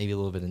Testament, maybe a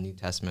little bit of New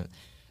Testament.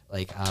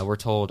 Like we're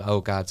told,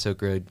 oh, God's so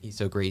good, He's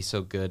so great, He's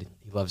so good,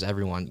 He loves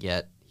everyone.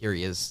 Yet here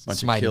He is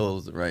smiting,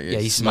 kills, right? Yeah,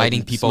 He's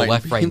smiting people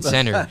left, right, and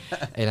center.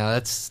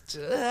 That's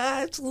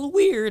it's a little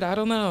weird. I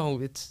don't know.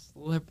 It's a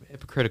little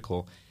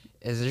hypocritical.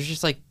 There's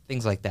just like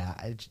things like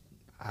that.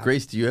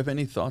 Grace, do you have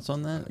any thoughts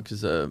on that?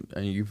 Because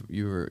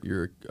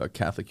you're a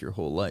Catholic your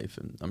whole life,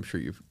 and I'm sure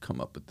you've come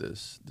up with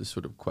this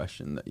sort of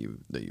question that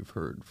you've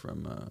heard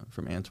from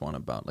Antoine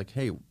about, like,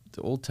 hey,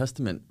 the Old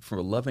Testament for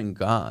a loving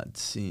God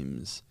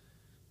seems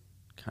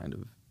kind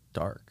of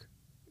dark.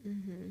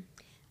 Mm-hmm.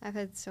 I've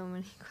had so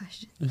many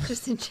questions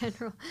just in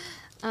general,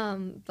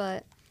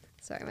 but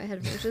sorry, my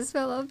headphones just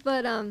fell off.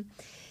 But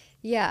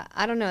yeah,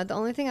 I don't know. The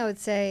only thing I would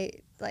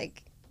say,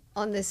 like,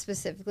 on this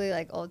specifically,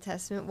 like Old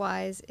Testament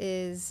wise,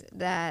 is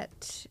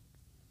that,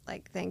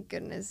 like, thank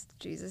goodness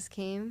Jesus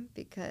came,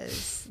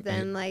 because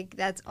then like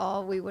that's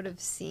all we would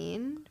have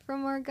seen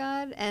from our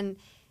God. And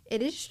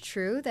it is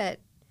true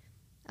that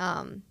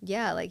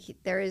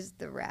there is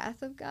the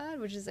wrath of God,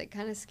 which is like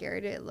kind of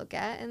scary to look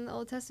at in the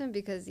Old Testament,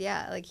 because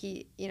like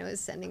He is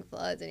sending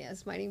floods and He is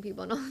smiting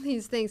people and all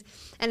these things.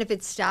 And if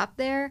it stopped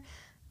there,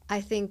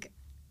 I think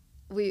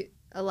we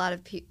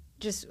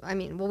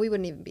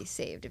wouldn't even be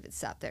saved if it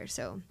stopped there.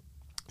 So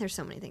there's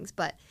so many things,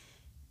 but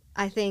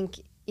I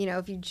think,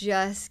 if you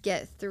just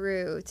get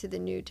through to the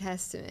New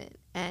Testament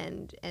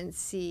and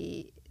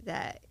see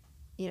that,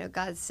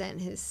 God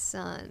sent His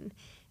Son,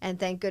 and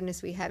thank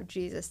goodness we have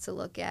Jesus to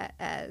look at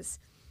as,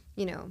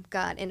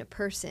 God in a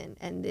person,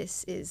 and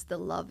this is the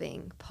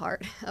loving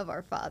part of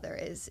our Father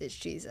is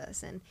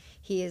Jesus, and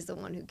He is the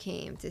one who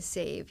came to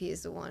save. He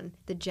is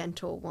the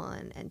gentle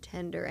one and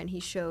tender, and He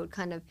showed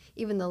kind of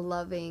even the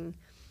loving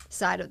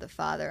side of the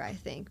Father, I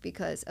think,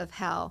 because of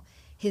how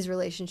His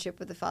relationship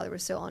with the Father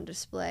was so on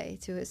display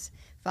to His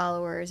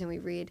followers, and we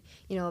read,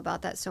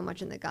 about that so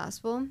much in the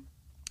Gospel.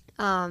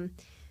 But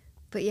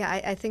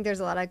yeah, I think there's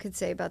a lot I could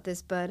say about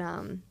this, but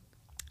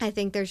I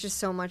think there's just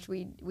so much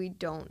we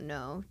don't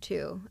know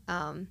too.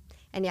 And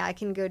yeah, I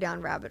can go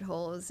down rabbit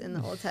holes in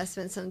the Old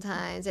Testament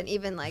sometimes, and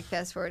even like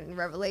fast forward in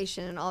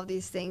Revelation and all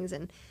these things,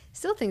 and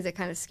still things that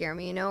kind of scare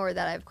me, or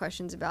that I have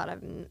questions about.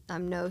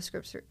 I'm no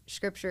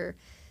scripture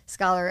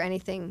scholar or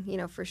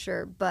anything, for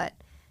sure, but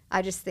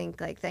I just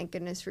think, like, thank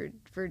goodness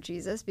for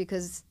Jesus,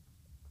 because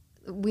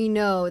we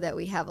know that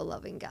we have a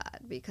loving God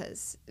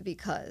because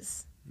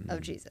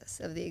of Jesus,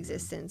 of the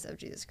existence of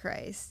Jesus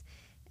Christ,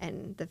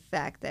 and the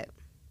fact that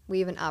we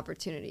have an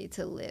opportunity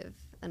to live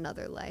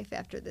another life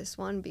after this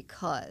one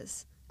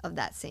because of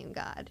that same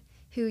God,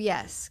 who,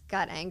 yes,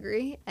 got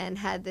angry and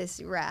had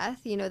this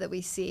wrath, that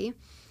we see.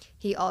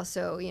 He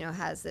also,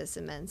 has this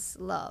immense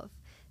love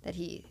that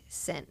He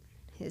sent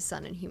His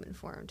Son in human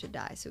form to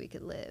die so we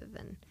could live,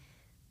 and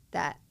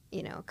that,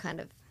 kind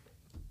of,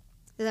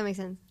 does that make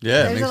sense?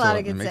 Yeah, there's a lot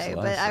I could say,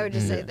 but I would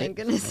just say thank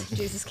goodness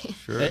Jesus came.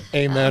 Sure.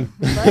 Amen.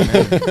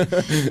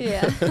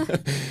 Yeah.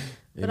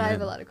 But I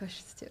have a lot of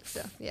questions too,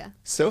 so yeah.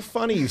 So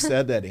funny you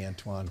said that,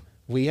 Antoine.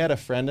 We had a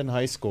friend in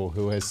high school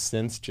who has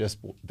since just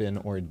been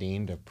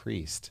ordained a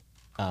priest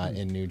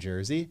in New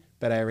Jersey.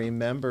 But I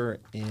remember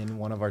in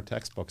one of our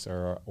textbooks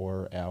or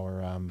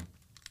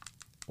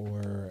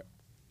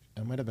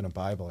it might have been a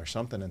Bible or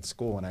something in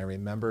school, and I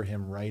remember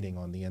him writing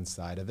on the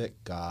inside of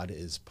it, God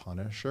is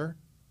Punisher.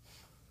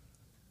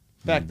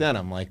 Back then,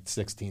 I'm like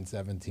 16,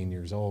 17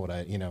 years old.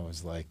 I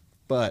was like,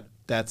 but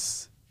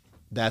that's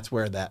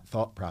where that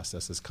thought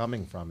process is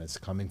coming from. It's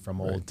coming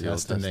from Old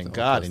Testament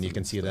God, and you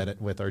can see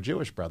that with our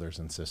Jewish brothers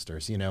and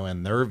sisters,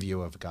 and their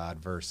view of God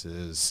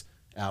versus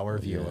our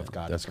view of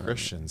God as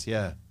Christians.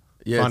 Yeah,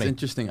 yeah, funny. It's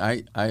interesting.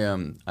 I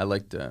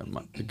liked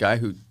the guy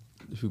who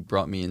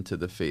brought me into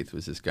the faith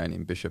was this guy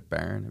named Bishop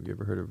Barron. Have you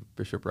ever heard of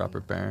Bishop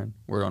Robert Barron?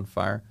 Word on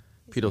Fire.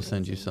 Pete will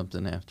send you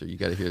something after. You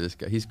got to hear this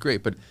guy. He's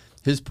great, but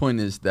his point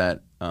is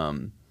that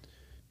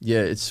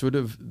it's sort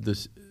of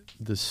this.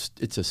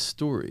 It's a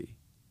story.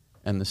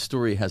 And the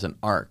story has an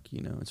arc,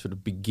 it sort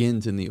of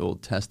begins in the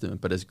Old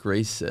Testament. But as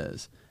Grace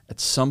says, at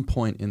some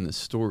point in the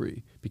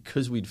story,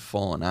 because we'd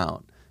fallen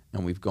out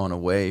and we've gone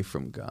away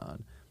from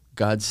God,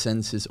 God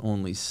sends His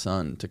only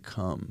Son to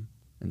come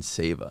and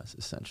save us,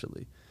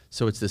 essentially.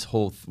 So it's this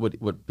whole,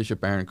 what Bishop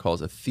Barron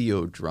calls a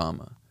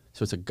theodrama.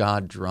 So it's a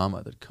God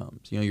drama that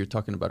comes. You know, you're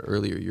talking about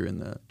earlier, you're in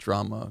the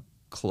drama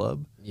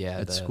club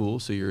at school,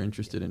 so you're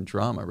interested in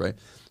drama, right?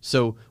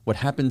 So what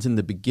happens in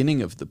the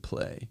beginning of the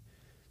play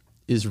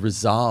is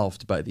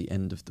resolved by the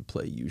end of the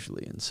play,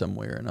 usually in some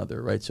way or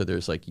another, right? So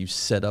there's like, you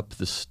set up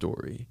the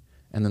story,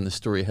 and then the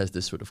story has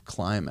this sort of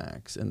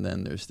climax, and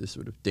then there's this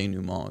sort of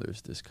denouement,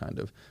 there's this kind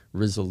of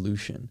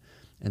resolution.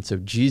 And so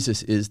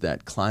Jesus is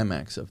that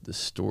climax of the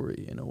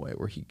story in a way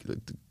where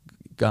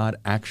God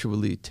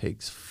actually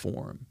takes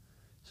form.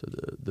 So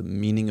the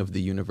meaning of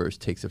the universe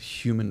takes a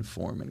human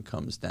form and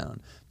comes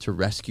down to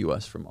rescue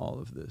us from all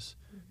of this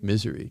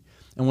misery.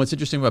 And what's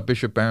interesting about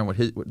Bishop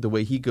Barron, the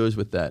way he goes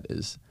with that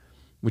is,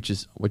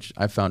 which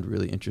I found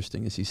really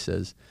interesting, is he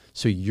says,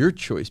 so your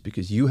choice,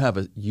 because you have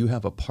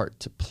a part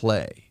to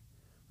play,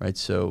 right?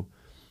 So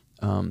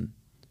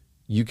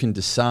you can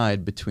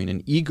decide between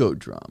an ego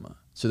drama.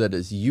 So that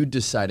is you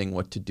deciding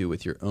what to do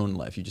with your own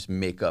life. You just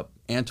make up,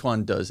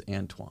 Antoine does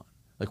Antoine.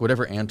 Like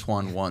whatever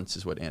Antoine wants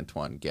is what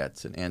Antoine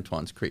gets, and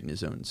Antoine's creating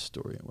his own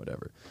story and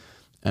whatever.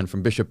 And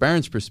from Bishop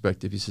Barron's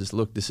perspective, he says,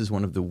 look, this is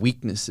one of the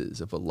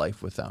weaknesses of a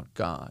life without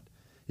God,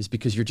 is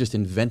because you're just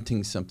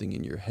inventing something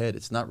in your head.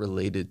 It's not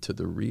related to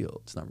the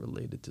real. It's not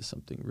related to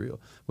something real.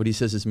 What he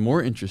says is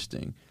more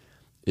interesting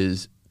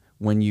is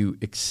when you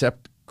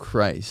accept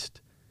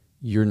Christ,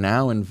 you're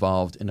now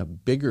involved in a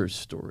bigger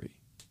story,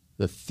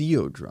 the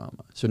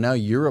theodrama. So now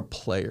you're a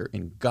player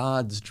in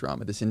God's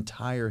drama, this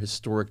entire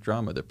historic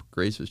drama that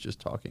Grace was just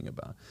talking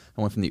about.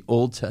 I went from the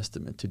Old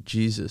Testament to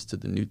Jesus to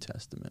the New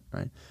Testament,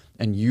 right?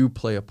 And you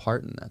play a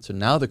part in that. So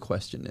now the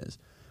question is,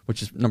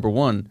 which is, number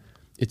one,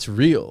 it's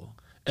real.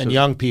 And so,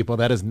 young people,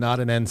 that is not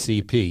an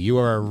NCP. You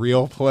are a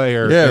real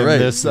player. Yeah, in right.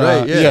 This,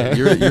 right. Yeah, yeah.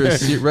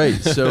 You're right.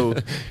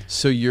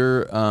 So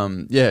you're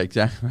yeah,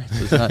 exactly. Right.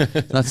 So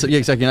it's not so, yeah,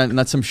 exactly.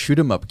 Not some shoot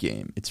 'em up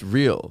game. It's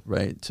real,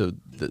 right? So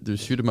there's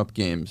shoot 'em up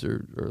games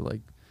or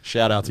like.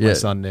 Shout out to my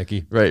son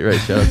Nicky. Right.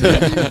 Shout out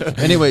to him.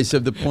 Anyway, so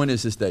the point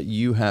is that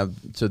you have.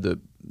 So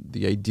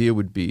the idea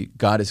would be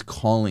God is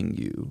calling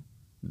you.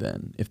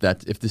 Then, if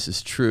this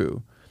is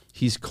true,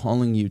 He's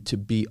calling you to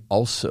be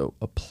also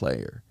a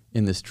player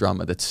in this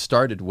drama that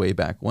started way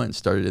back when,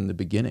 started in the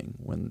beginning,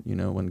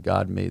 when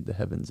God made the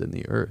heavens and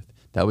the earth.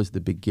 That was the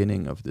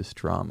beginning of this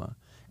drama,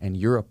 and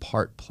you're a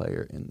part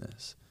player in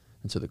this.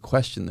 And so the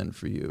question then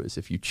for you is,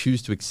 if you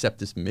choose to accept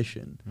this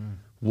mission,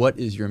 what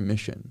is your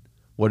mission?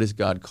 What is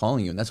God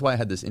calling you? And that's why I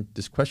had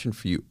this question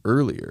for you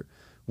earlier,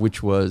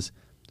 which was,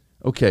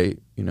 okay,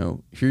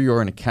 here you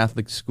are in a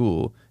Catholic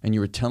school, and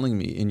you were telling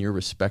me in your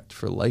Respect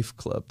for Life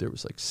club, there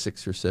was like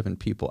 6 or 7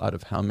 people out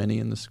of how many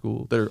in the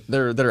school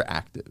that are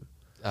active?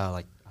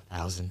 Like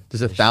 1,000.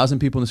 There's 1,000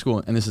 people in the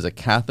school, and this is a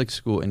Catholic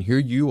school, and here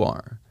you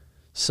are,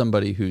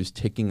 somebody who's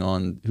taking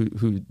on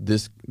who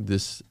this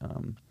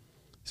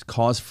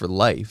cause for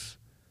life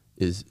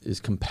is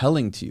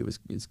compelling to you,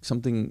 is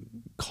something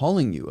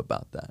calling you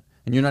about that,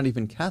 and you're not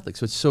even Catholic.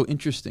 So it's so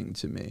interesting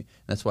to me.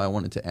 That's why I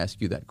wanted to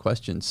ask you that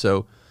question.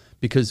 So,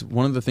 because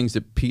one of the things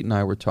that Pete and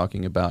I were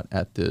talking about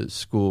at the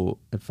school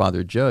at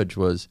Father Judge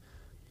was,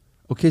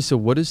 okay, so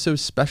what is so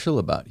special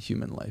about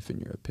human life in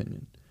your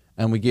opinion?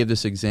 And we gave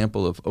this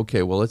example of,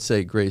 okay, well, let's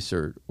say Grace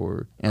or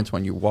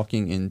Antoine, you're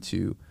walking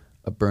into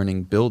a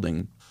burning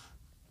building,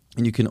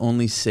 and you can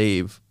only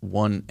save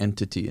one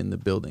entity in the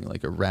building,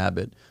 like a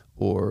rabbit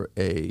or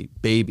a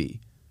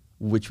baby.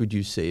 Which would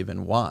you save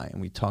and why?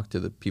 And we talked to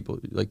the people,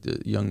 like the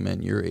young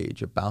men your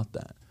age, about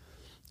that.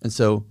 And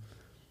so,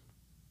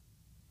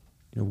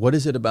 what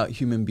is it about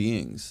human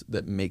beings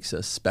that makes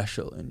us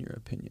special, in your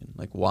opinion?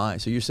 Like, why?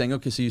 So you're saying,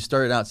 okay, so you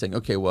started out saying,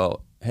 okay,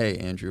 well, hey,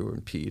 Andrew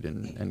and Pete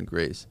and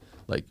Grace,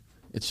 like,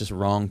 it's just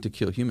wrong to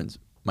kill humans.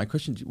 My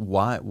question is,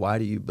 why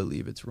do you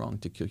believe it's wrong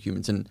to kill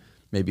humans? And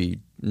maybe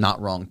not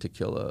wrong to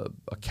kill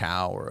a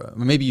cow, or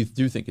maybe you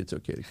do think it's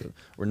okay to kill,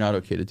 or not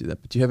okay to do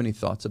that. But do you have any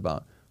thoughts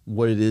about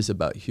what it is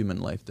about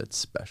human life that's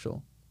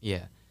special?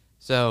 Yeah.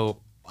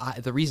 So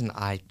the reason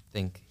I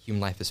think human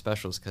life is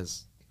special is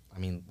because,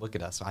 look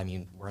at us.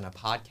 We're in a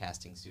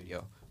podcasting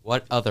studio.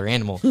 What other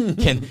animal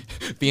can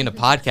be in a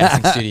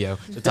podcasting studio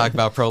to talk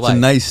about pro-life? It's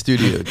a nice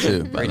studio,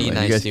 too. Pretty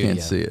nice You guys studio.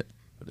 can't see it.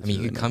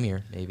 You could come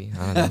here, maybe.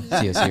 I don't know.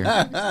 See us here.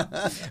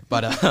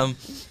 But,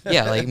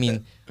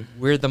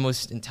 we're the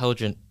most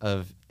intelligent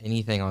of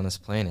anything on this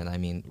planet.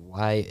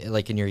 Why,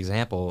 like in your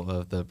example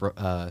of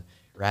the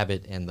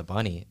rabbit and the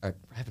bunny, or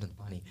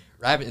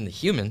rabbit and the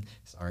human,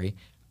 sorry.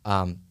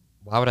 Why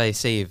would I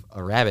save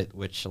a rabbit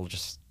which will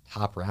just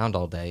hop around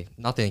all day?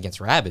 Nothing against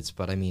rabbits,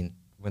 but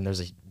when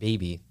there's a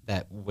baby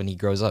that when he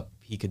grows up,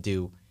 he could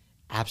do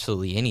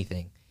absolutely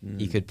anything.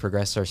 He could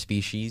progress our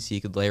species. He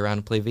could lay around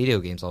and play video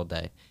games all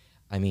day.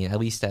 At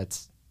least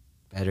that's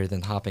better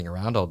than hopping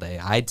around all day,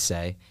 I'd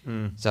say.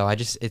 So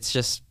it's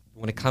just,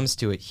 when it comes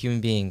to it,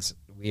 human beings,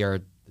 we are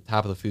the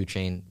top of the food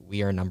chain.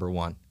 We are number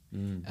one.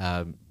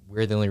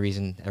 We're the only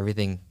reason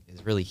everything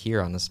is really here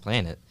on this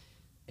planet.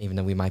 Even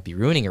though we might be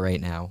ruining it right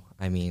now,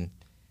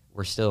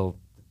 we're still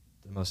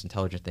the most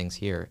intelligent things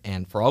here.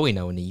 And for all we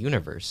know, in the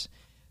universe.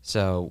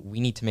 So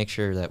we need to make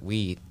sure that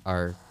we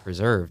are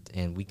preserved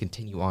and we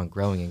continue on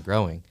growing and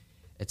growing.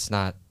 It's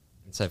not,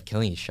 instead of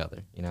killing each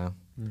other,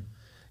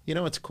 You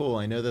know, it's cool.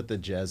 I know that the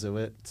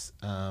Jesuits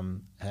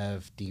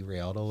have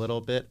derailed a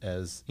little bit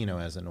as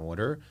an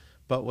order,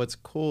 but what's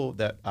cool,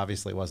 that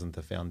obviously wasn't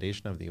the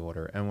foundation of the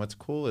order. And what's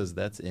cool is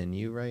that's in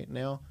you right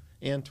now,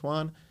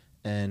 Antoine.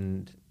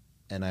 And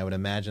I would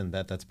imagine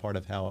that that's part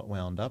of how it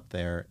wound up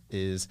there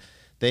is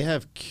they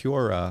have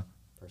cura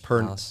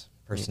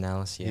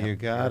Personalis, yeah. You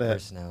got it.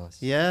 Personalis.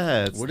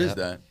 Yeah. What is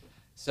that?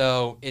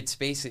 So it's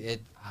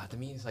basically, to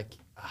me, it's like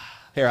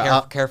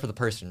Here, care for the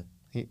person.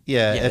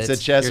 Yeah, it's a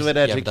Jesuit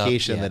yeah,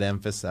 education yeah. that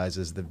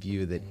emphasizes the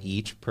view that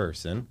each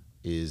person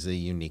is a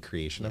unique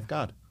creation of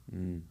God.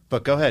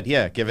 But go ahead,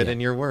 give it in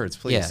your words,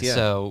 please. Yeah.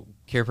 So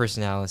care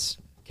personalis,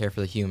 care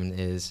for the human,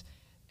 is,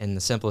 in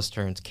the simplest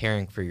terms,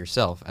 caring for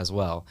yourself as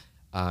well,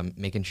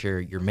 making sure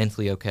you're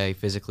mentally okay,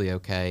 physically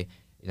okay,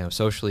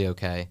 socially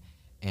okay,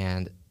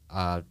 and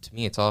to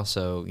me, it's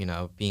also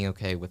being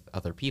okay with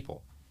other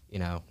people,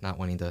 not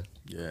wanting to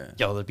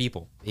kill other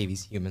people,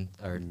 babies, human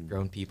or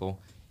grown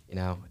people.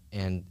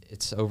 And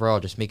it's overall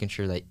just making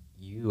sure that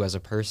you as a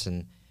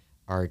person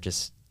are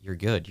you're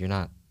good. You're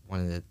not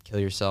wanting to kill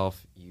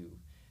yourself. You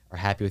are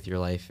happy with your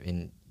life,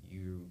 and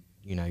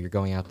you're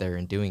going out there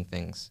and doing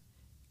things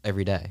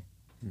every day.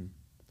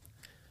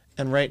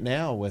 And right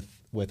now with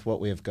what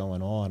we have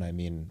going on, I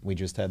mean, we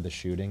just had the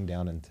shooting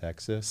down in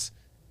Texas.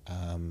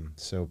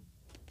 So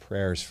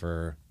prayers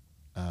for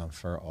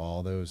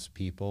all those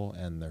people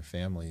and their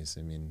families.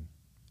 I mean,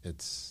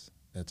 it's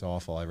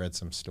awful. I read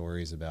some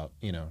stories about,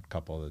 a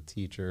couple of the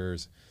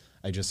teachers.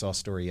 I just saw a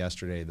story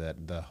yesterday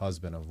that the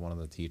husband of one of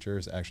the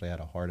teachers actually had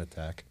a heart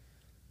attack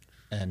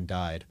and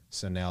died.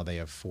 So now they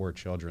have 4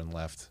 children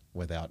left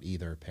without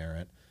either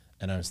parent.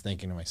 And I was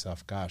thinking to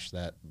myself, gosh,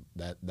 that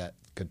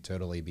could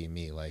totally be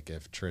me. Like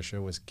if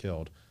Trisha was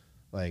killed,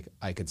 like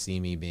I could see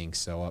me being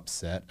so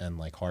upset and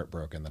like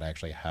heartbroken that I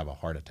actually have a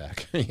heart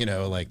attack.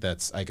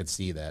 I could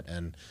see that.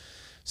 And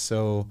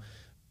so,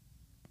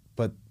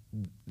 but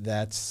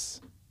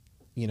that's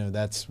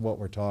what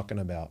we're talking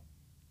about.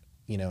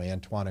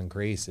 Antoine and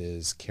Grace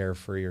is care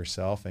for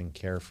yourself and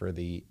care for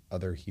the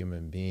other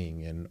human being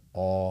in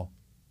all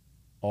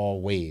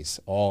ways,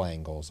 all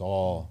angles,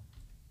 all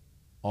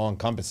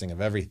encompassing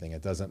of everything.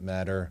 It doesn't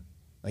matter,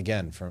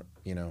 again, from,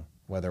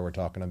 whether we're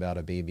talking about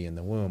a baby in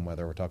the womb,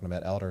 whether we're talking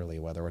about elderly,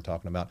 whether we're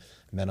talking about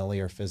mentally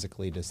or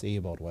physically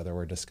disabled, whether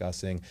we're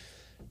discussing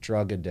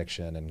drug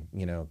addiction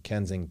and,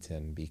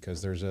 Kensington,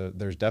 because there's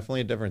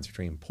definitely a difference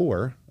between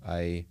poor,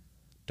 I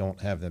don't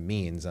have the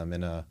means, I'm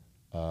in a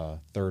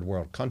third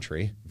world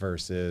country,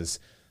 versus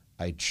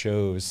I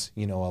chose,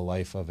 a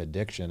life of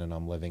addiction and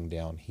I'm living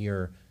down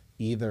here.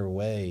 Either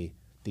way,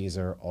 these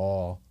are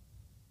all,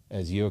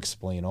 as you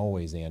explain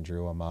always,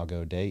 Andrew,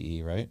 imago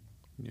Dei, right?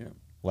 Yeah.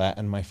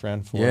 Latin, my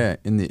friend, for? Yeah,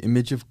 in the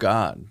image of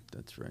God.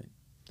 That's right.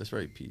 That's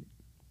right, Pete.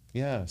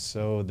 Yeah,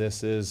 so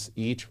this is,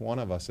 each one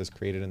of us is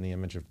created in the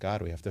image of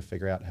God. We have to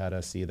figure out how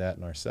to see that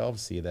in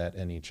ourselves, see that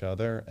in each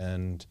other.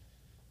 And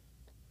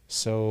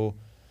so...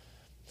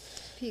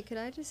 Pete, could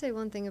I just say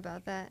one thing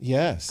about that?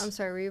 Yes. I'm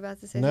sorry, were you about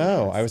to say No,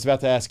 something else? I was about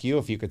to ask you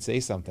if you could say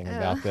something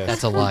about this.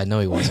 That's a lie. No,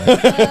 he wasn't.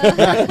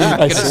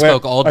 I could have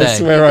spoke all day. I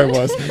swear I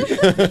was.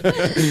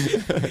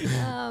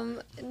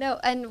 No,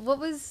 and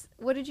what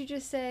did you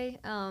just say?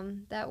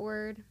 That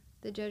word,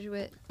 the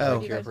Jesuit.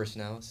 Cura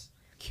personalis.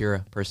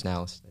 Cura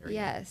personalis.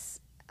 Yes.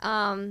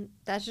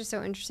 That's just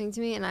so interesting to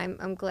me, and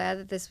I'm glad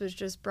that this was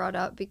just brought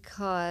up,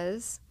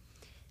 because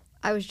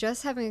I was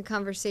just having a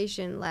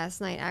conversation last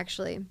night,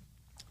 actually,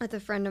 with a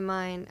friend of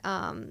mine.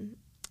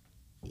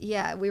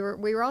 We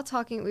were all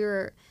talking.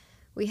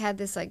 We had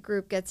this like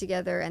group get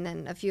together, and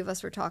then a few of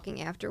us were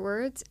talking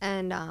afterwards,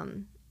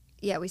 and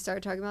we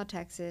started talking about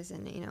Texas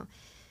and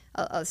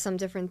some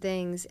different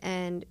things,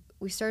 and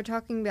we started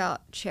talking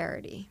about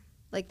charity,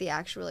 like the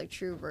actual like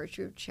true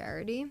virtue of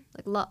charity,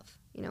 like love,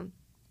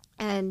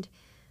 and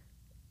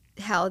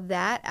how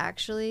that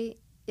actually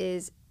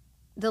is,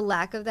 the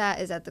lack of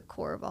that is at the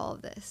core of all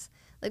of this.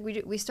 Like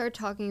we started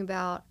talking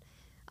about,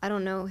 I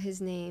don't know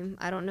his name.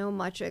 I don't know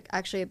much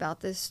actually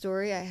about this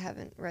story. I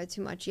haven't read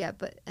too much yet,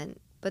 but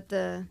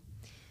the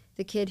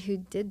kid who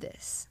did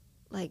this,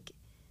 like,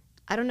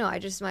 I don't know.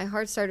 My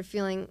heart started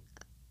feeling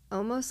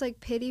almost like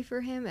pity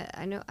for him.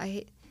 I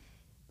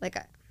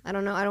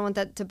don't know. I don't want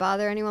that to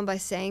bother anyone by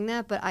saying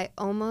that, but I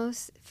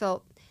almost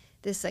felt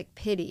this like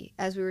pity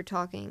as we were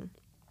talking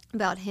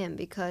about him,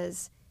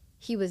 because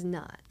he was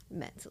not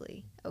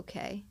mentally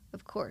okay,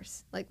 of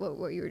course, like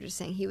what you were just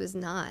saying. He was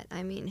not.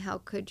 I mean, how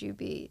could you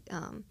be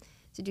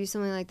to do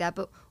something like that?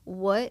 But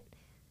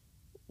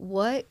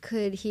what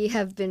could he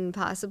have been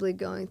possibly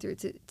going through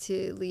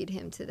to lead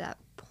him to that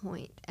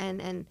point?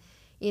 And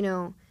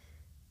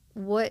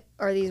what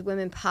are these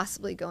women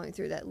possibly going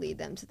through that lead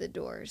them to the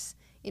doors,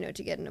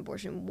 to get an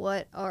abortion?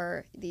 What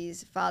are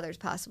these fathers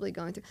possibly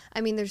going through?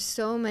 I mean, there's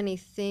so many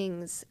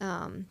things,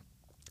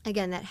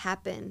 again, that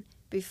happen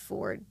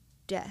before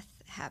death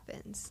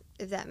happens,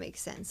 if that makes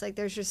sense. Like,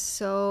 there's just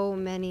so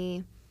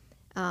many,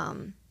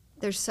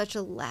 there's such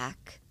a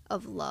lack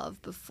of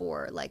love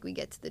before, like, we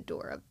get to the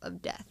door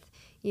of death,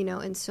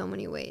 in so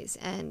many ways.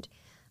 And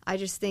I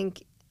just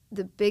think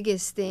the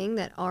biggest thing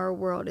that our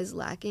world is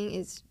lacking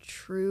is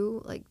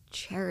true, like,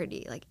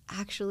 charity, like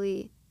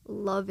actually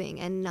loving,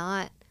 and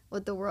not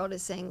what the world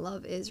is saying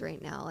love is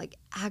right now, like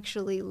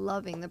actually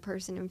loving the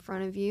person in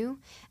front of you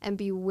and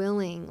be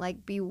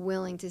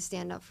willing to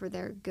stand up for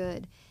their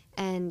good.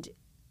 And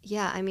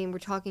yeah, I mean, we're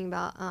talking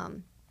about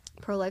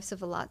pro-life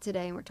stuff a lot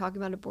today, and we're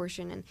talking about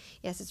abortion, and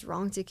yes, it's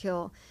wrong to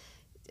kill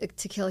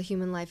a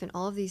human life and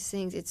all of these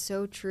things. It's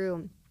so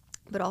true.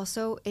 But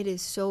also, it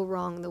is so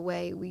wrong the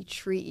way we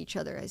treat each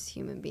other as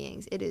human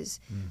beings. It is,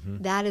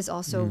 that is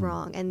also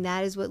wrong. And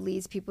that is what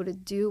leads people to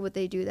do what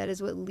they do. That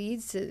is what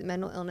leads to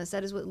mental illness.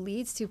 That is what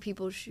leads to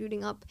people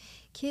shooting up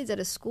kids at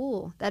a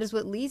school. That is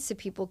what leads to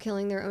people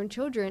killing their own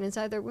children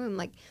inside their womb.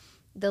 Like,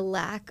 the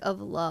lack of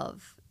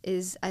love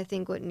is, I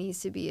think, what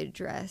needs to be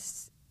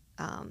addressed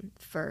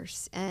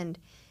first. And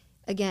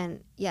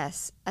again,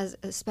 yes,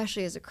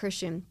 especially as a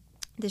Christian,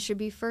 this should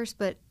be first,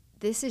 but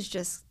this is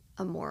just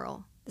a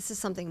moral. This is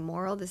something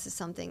moral. This is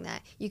something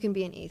that you can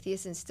be an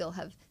atheist and still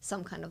have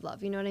some kind of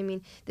love. You know what I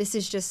mean? This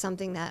is just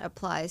something that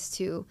applies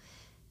to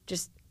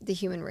just the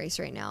human race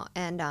right now.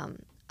 And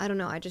I don't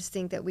know. I just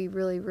think that we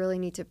really, really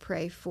need to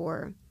pray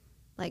for,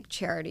 like,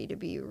 charity to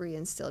be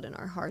reinstilled in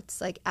our hearts,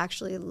 like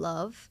actually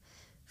love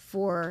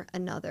for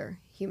another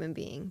human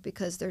being,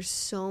 because there's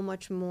so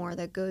much more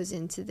that goes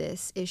into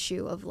this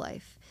issue of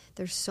life.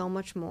 There's so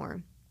much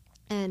more.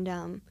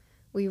 And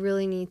we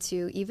really need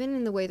to, even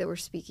in the way that we're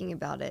speaking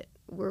about it,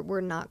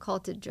 we're not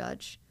called to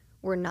judge.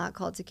 We're not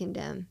called to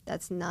condemn.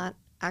 That's not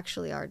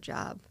actually our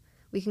job.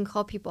 We can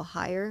call people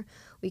higher.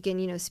 We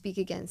can, speak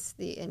against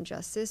the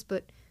injustice,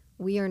 but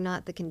we are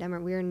not the condemner.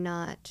 We are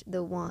not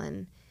the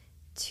one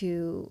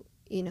to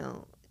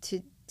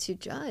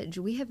judge.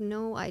 We have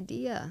no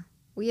idea.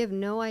 We have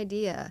no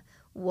idea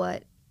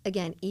what,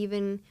 again,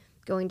 even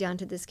going down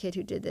to this kid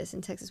who did this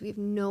in Texas, we have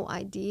no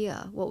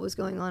idea what was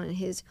going on in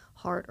his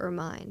heart or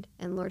mind.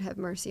 And Lord have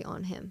mercy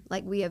on him.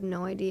 Like, we have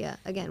no idea,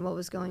 again, what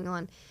was going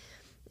on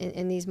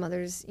in these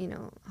mothers',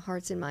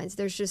 hearts and minds.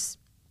 There's just,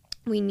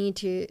 we need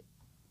to,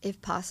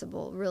 if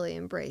possible, really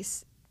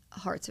embrace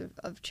hearts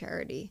of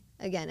charity,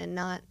 again, and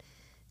not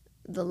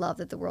the love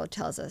that the world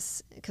tells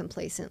us,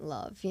 complacent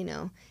love,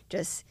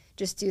 just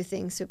do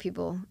things so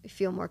people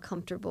feel more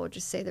comfortable,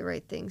 just say the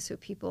right things so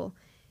people,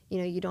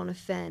 you don't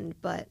offend,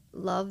 but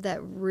love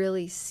that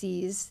really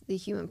sees the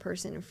human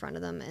person in front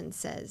of them and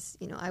says,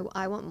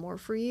 I want more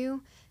for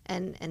you,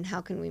 and how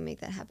can we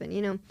make that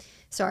happen?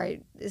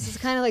 Sorry, this is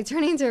kind of like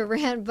turning into a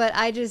rant, but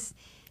I just...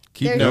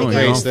 Keep going.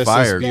 You're on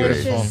fire,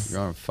 Grace.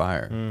 You're on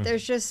fire.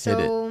 There's just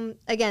so...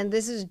 Again,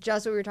 this is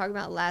just what we were talking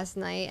about last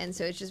night, and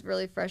so it's just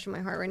really fresh in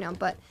my heart right now,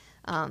 but...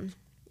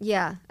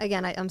 yeah,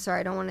 again, I'm sorry,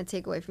 I don't want to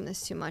take away from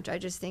this too much. I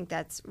just think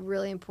that's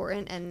really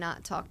important and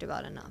not talked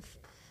about enough.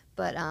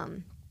 But,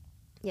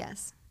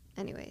 yes.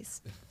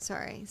 Anyways,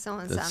 sorry.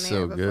 Someone's That's down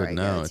there so before good. I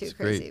No, go too it's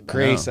crazy. great. But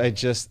Grace,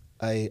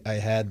 I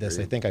had this.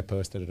 I think I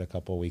posted it a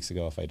couple of weeks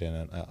ago. If I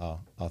didn't,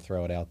 I'll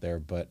throw it out there.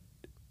 But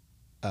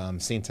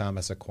St.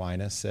 Thomas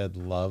Aquinas said,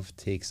 "Love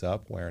takes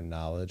up where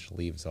knowledge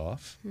leaves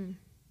off."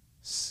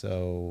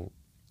 So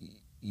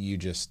you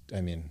just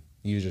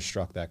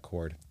struck that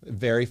chord. The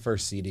very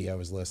first CD I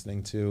was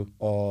listening to,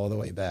 all the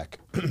way back,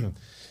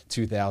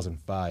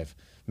 2005.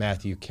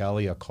 Matthew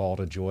Kelly, A Call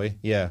to Joy.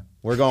 Yeah,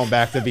 we're going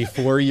back to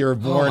before you were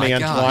born, Antoine.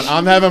 Gosh.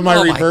 I'm having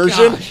my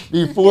reversion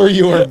before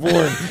you were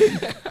born.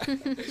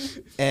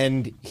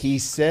 And he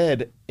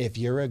said, if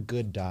you're a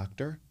good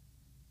doctor,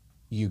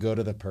 you go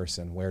to the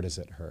person, where does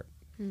it hurt?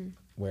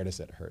 Where does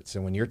it hurt?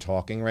 So when you're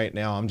talking right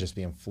now, I'm just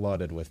being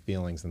flooded with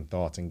feelings and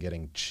thoughts and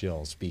getting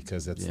chills,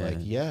 because it's like,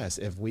 yes,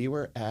 if we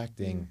were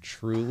acting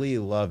truly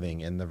loving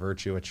in the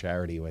virtue of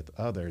charity with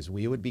others,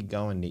 we would be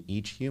going to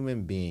each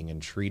human being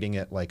and treating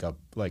it like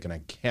an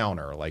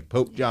encounter, like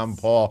Pope John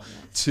Paul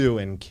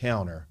II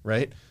encounter,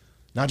 right?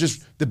 Not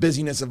just the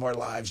busyness of our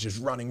lives,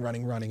 just running.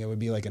 It would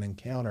be like an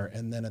encounter.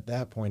 And then at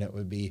that point, it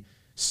would be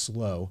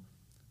slow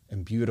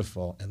and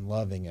beautiful and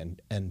loving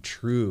and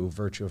true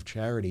virtue of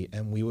charity.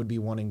 And we would be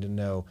wanting to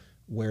know,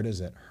 where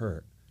does it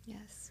hurt?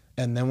 yes.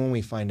 And then when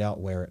we find out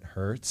where it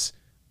hurts,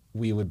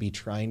 we would be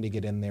trying to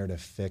get in there to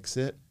fix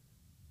it,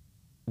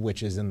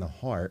 which is in the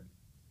heart,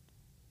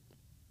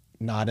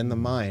 not in the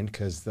mind,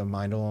 because the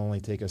mind will only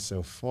take us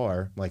so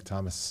far, like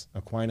Thomas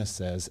Aquinas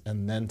says,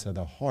 and then to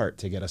the heart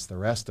to get us the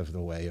rest of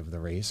the way of the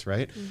race,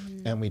 right?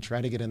 And we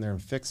try to get in there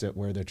and fix it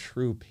where the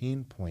true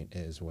pain point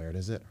is. Where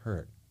does it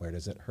hurt? Where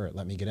does it hurt?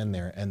 Let me get in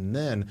there. And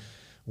then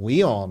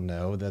we all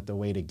know that the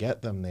way to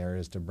get them there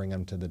is to bring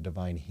them to the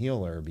divine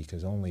healer,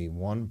 because only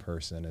one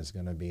person is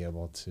going to be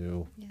able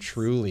to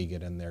truly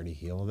get in there to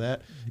heal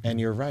that. And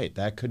you're right.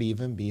 That could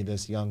even be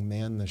this young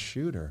man, the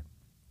shooter,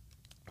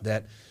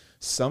 that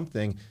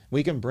something,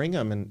 we can bring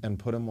him and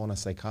put him on a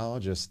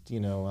psychologist,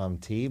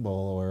 table,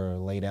 or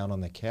lay down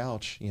on the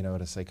couch,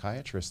 at a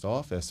psychiatrist's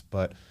office.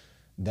 But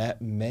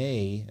that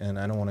may, and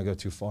I don't want to go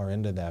too far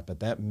into that, but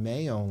that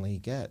may only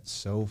get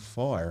so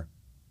far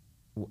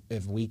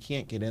if we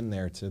can't get in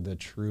there to the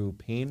true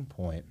pain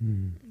point.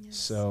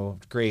 So,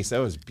 Grace, that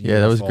was beautiful.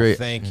 Yeah, that was great.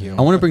 Thank you.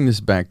 I want to bring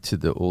this back to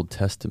the Old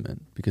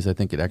Testament because I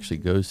think it actually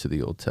goes to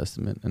the Old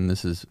Testament. And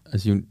this is,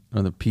 as you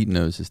know, Pete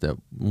knows, is that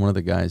one of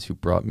the guys who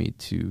brought me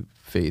to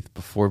faith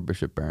before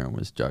Bishop Barron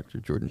was Dr.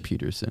 Jordan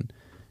Peterson.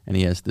 And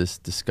he has this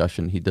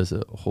discussion. He does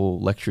a whole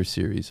lecture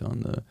series on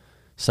the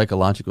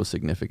psychological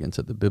significance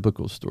of the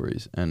biblical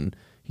stories. And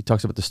he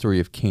talks about the story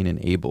of Cain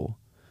and Abel.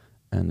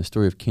 And the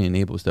story of Cain and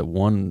Abel is that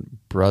one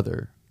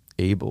brother,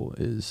 Abel,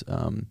 is...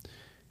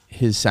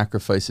 his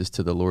sacrifices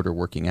to the Lord are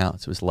working out.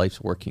 So his life's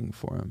working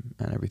for him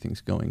and everything's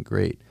going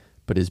great.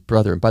 But his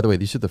brother, and by the way,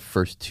 these are the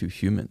first two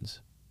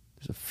humans.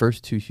 There's the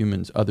first two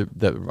humans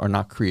that are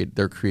not created.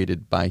 They're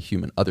created by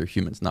other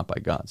humans, not by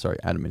God. Sorry,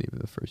 Adam and Eve are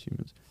the first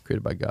humans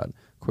created by God,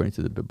 according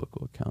to the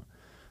biblical account.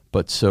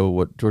 But so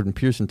what Jordan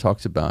Peterson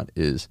talks about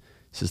is,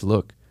 he says,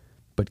 look,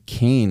 but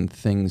Cain,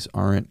 things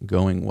aren't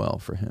going well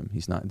for him.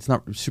 It's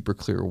not super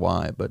clear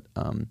why, but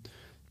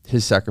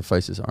his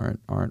sacrifices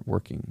aren't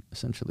working,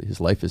 essentially.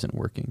 His life isn't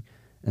working.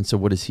 And so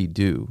what does he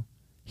do?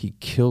 He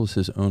kills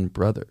his own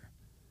brother.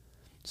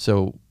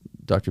 So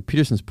Dr.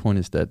 Peterson's point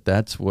is that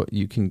that's what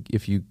you can,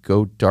 if you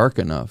go dark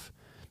enough,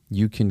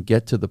 you can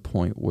get to the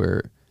point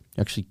where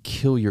you actually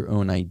kill your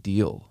own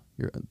ideal.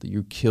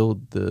 You kill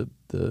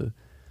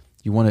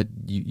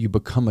you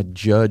become a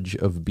judge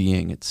of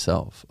being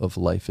itself, of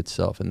life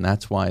itself. And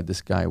that's why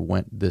this guy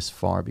went this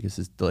far, because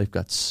his life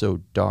got so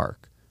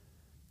dark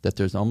that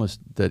there's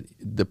almost that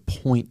the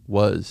point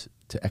was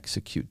to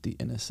execute the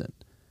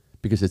innocent,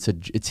 because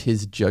it's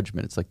his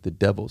judgment. It's like the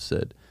devil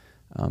said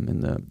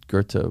in the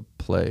Goethe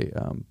play.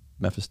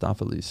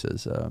 Mephistopheles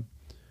says,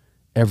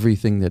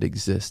 "Everything that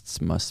exists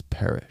must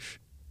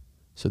perish."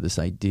 So this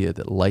idea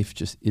that life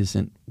just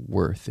isn't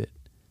worth it,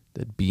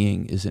 that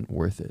being isn't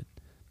worth it,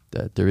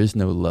 that there is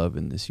no love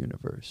in this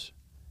universe,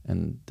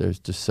 and there's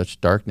just such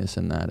darkness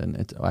in that.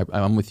 And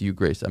I'm with you,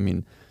 Grace. I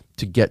mean,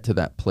 to get to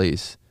that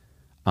place,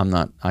 I'm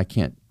not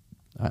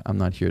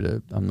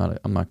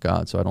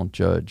God, so I don't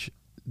judge.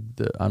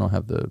 I don't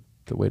have the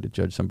way to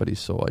judge somebody's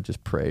soul. I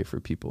just pray for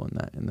people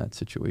in that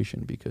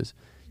situation, because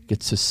it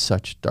gets to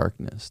such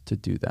darkness to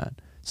do that,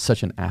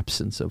 such an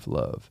absence of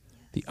love,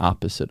 the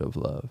opposite of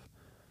love.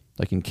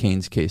 Like in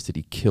Cain's case, that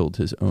he killed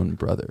his own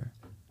brother.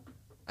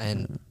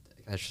 And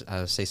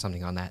I'll say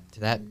something on that. To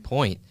that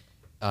point,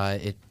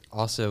 it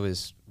also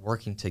is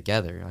working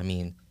together. I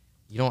mean,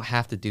 you don't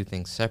have to do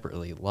things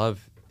separately.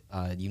 Love,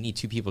 you need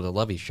two people to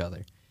love each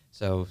other.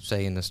 So,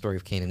 say in the story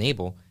of Cain and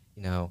Abel,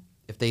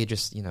 if they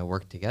just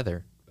work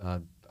together,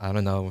 I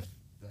don't know,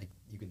 like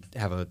you could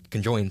have a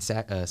conjoined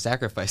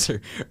sacrifice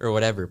or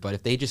whatever. But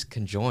if they just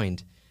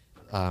conjoined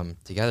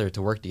together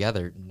to work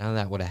together, none of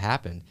that would have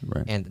happened.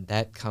 Right. And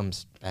that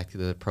comes back to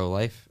the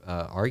pro-life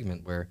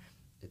argument, where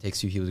it takes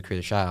two people to create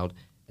a child.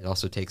 It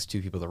also takes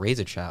two people to raise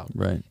a child.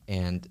 Right.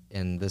 And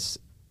in this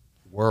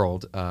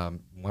world,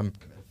 one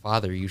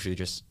father usually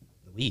just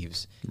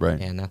leaves. Right.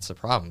 And that's the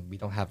problem. We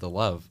don't have the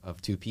love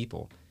of two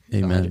people.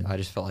 Amen. So I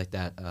just felt like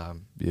that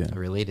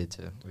related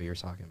to what you were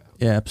talking about.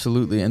 Yeah,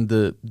 absolutely. And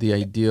the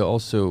idea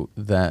also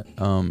that,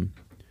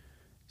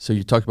 so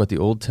you talked about the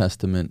Old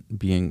Testament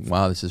being,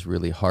 wow, this is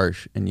really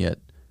harsh, and yet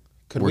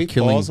Could we're we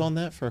killing... pause on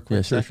that for a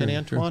quick second, sure,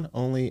 Antoine?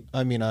 sure.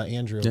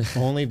 Andrew,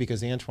 only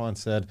because Antoine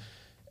said,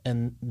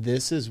 and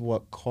this is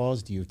what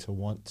caused you to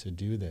want to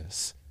do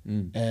this.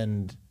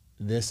 And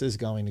this is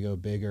going to go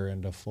bigger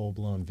into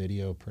full-blown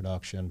video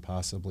production,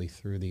 possibly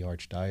through the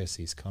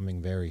Archdiocese,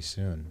 coming very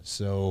soon.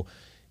 So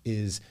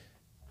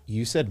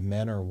you said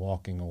men are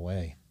walking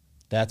away.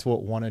 That's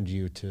what wanted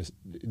you to,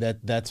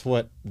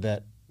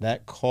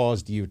 that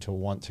caused you to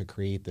want to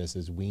create this,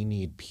 is we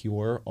need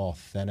pure,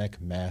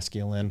 authentic,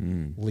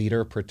 masculine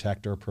leader,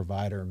 protector,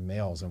 provider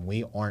males, and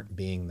we aren't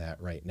being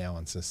that right now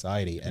in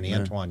society. And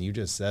Amen. Antoine, you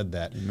just said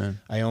that. Amen.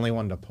 I only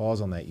wanted to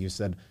pause on that. You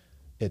said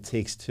it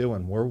takes two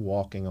and we're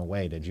walking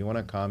away. Did you want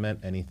to comment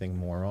anything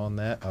more on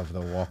that, of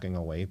the walking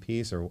away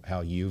piece, or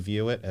how you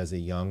view it as a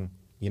young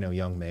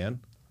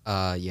man?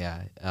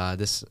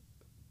 This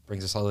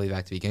brings us all the way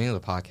back to the beginning of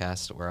the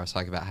podcast, where I was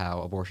talking about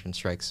how abortion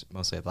strikes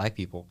mostly at Black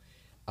people.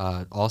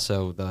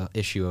 Also, the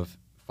issue of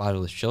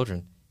fatherless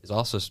children is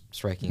also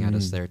striking at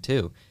us there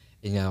too.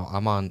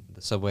 I'm on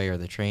the subway or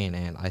the train,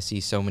 and I see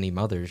so many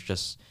mothers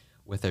just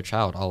with their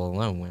child all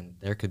alone, when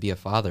there could be a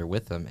father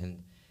with them.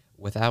 And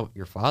without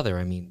your father,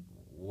 I mean,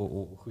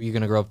 who are you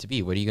going to grow up to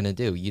be? What are you going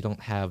to do? You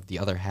don't have the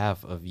other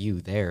half of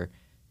you there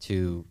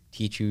to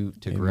teach you,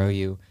 to grow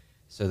you,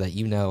 so that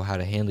you know how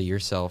to handle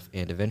yourself,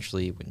 and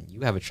eventually when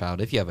you have a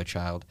child, if you have a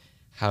child,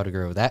 how to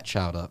grow that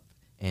child up.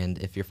 And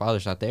if your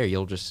father's not there,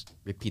 you'll just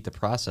repeat the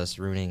process,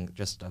 ruining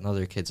just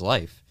another kid's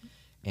life.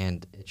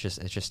 And it's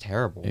just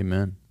terrible.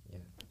 Amen.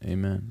 Yeah.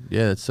 Amen.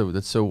 Yeah, that's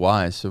so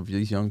wise. So for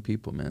these young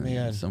people, man,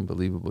 Yeah. it's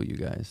unbelievable. You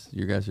guys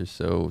are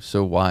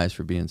so wise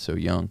for being so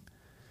young.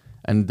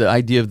 And the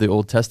idea of the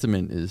Old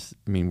Testament is,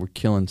 I mean, we're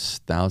killing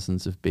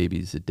thousands of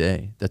babies a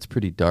day. That's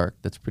pretty dark.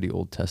 That's pretty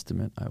Old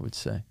Testament, I would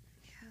say.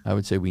 I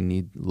would say we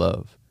need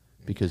love,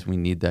 because we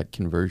need that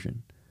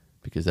conversion,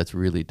 because that's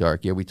really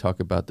dark. Yeah, we talk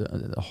about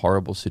the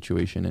horrible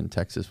situation in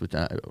Texas, which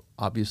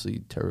obviously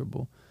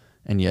terrible,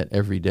 And yet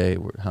every day,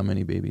 how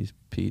many babies,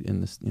 Pete,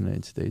 in the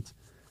United States?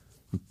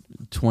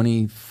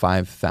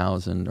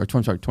 25,000 or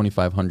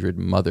 2,500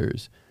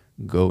 mothers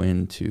go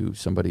into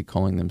somebody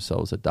calling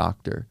themselves a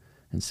doctor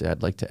and say,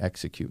 I'd like to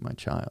execute my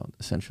child,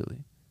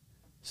 essentially.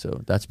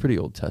 So that's pretty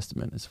Old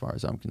Testament as far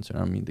as I'm concerned.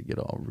 I don't mean to get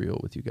all real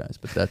with you guys,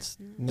 but that's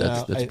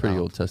pretty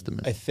Old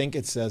Testament. I think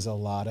it says a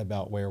lot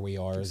about where we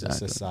are as a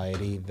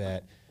society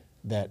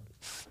that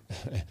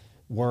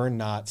we're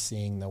not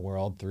seeing the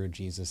world through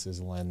Jesus's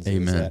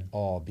lenses at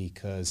all,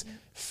 because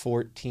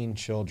 14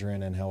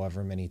 children and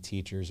however many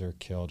teachers are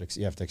killed.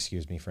 You have to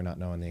excuse me for not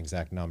knowing the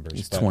exact numbers.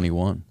 It's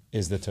 21.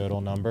 Is the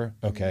total number?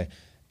 Okay.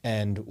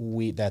 And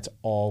that's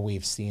all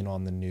we've seen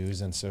on the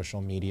news and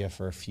social media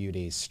for a few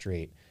days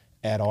straight.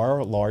 At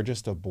our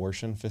largest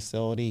abortion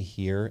facility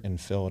here in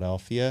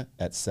Philadelphia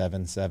at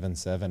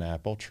 777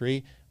 Apple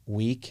Tree,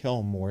 we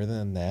kill more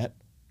than that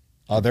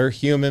other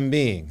human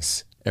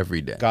beings. Every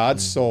day.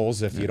 God's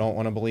souls, if you don't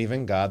want to believe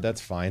in God,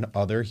 that's fine.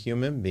 Other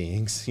human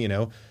beings,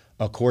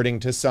 according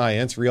to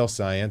science, real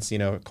science,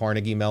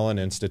 Carnegie Mellon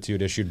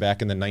Institute issued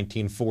back in the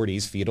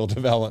 1940s, fetal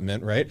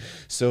development, right?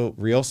 So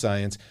real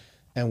science.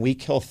 And we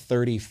kill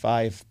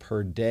 35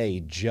 per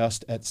day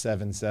just at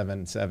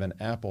 777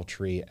 Apple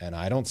Tree. And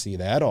I don't see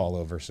that all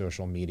over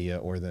social media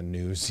or the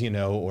news,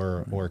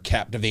 or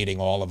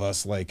captivating all of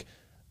us as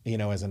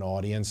an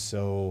audience.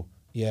 So,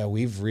 yeah,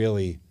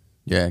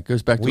 it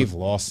goes back to we've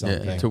lost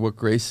something. To what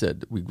Grace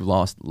said, we've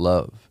lost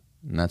love.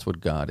 And that's what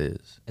God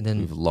is. And then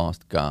we've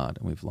lost God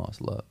and we've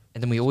lost love.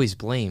 And then we always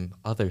blame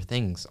other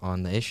things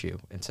on the issue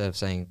instead of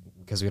saying,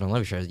 because we don't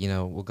love each other,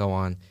 we'll go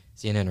on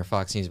CNN or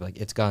Fox News, like,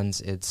 it's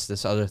guns, it's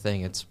this other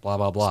thing, it's blah,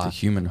 blah, blah. It's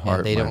the human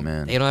heart, they don't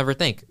ever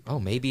think,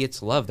 maybe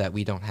it's love that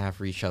we don't have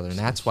for each other, and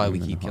that's why we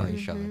keep killing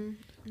each other.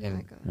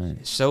 And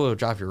so it'll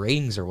drop your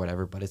ratings or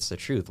whatever, but it's the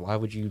truth. Why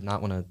would you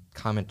not want to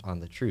comment on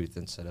the truth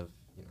instead of...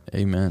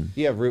 Amen.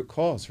 Yeah, root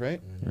cause, right?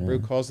 Mm-hmm.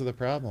 Root cause of the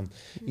problem.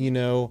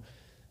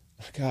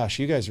 Gosh,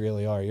 you guys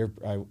really are. You're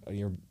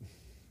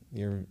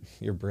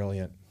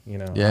brilliant.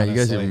 Yeah, honestly. You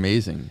guys are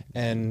amazing.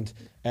 And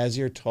as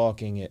you're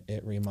talking,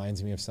 it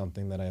reminds me of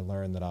something that I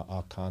learned that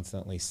I'll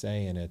constantly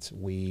say, and it's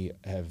we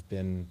have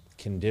been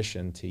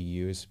conditioned to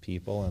use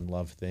people and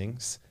love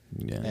things.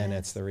 Yeah. And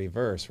it's the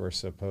reverse. We're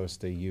supposed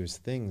to use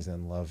things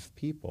and love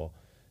people.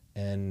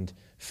 And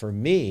for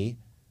me,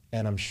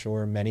 and I'm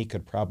sure many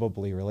could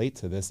probably relate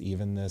to this,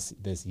 even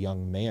this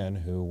young man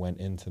who went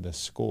into the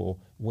school,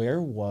 where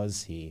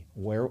was he?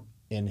 Where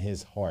in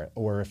his heart?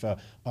 Or if a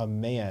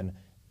man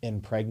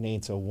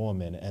impregnates a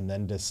woman and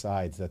then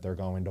decides that they're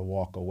going to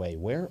walk away,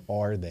 where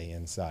are they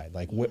inside?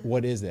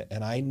 What is it?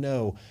 And I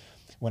know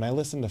when I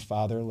listen to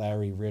Father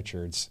Larry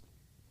Richards'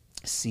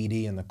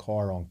 CD in the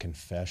car on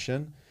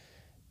confession,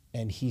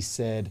 and he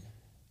said,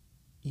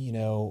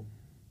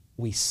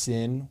 we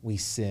sin,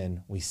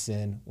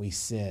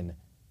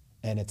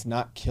 and it's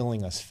not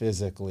killing us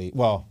physically.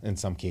 Well, in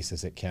some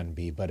cases it can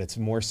be, but it's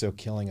more so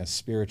killing us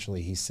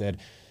spiritually. He said,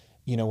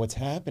 what's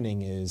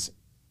happening is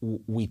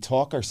we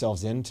talk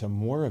ourselves into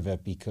more of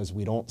it because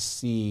we don't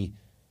see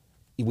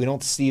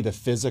the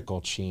physical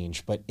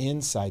change, but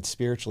inside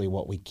spiritually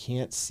what we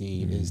can't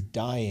see is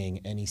dying.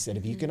 And he said,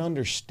 if you can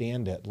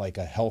understand it like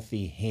a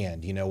healthy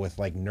hand, with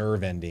like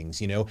nerve endings,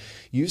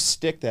 you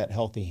stick that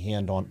healthy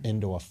hand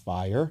into a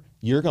fire,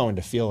 you're going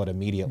to feel it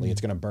immediately.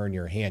 It's going to burn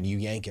your hand. You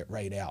yank it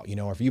right out.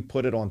 Or if you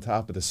put it on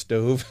top of the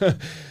stove,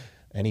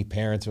 any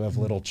parents who have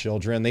little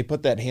children, they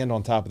put that hand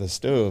on top of the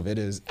stove, it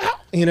is,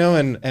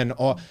 and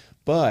all,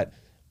 but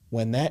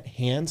when that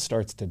hand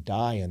starts to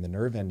die and the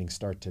nerve endings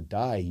start to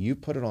die, you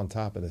put it on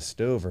top of the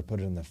stove or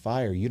put it in the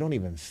fire, you don't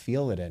even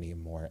feel it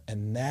anymore.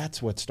 And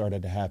that's what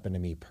started to happen to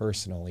me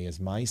personally, is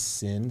my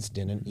sins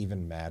didn't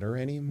even matter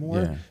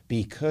anymore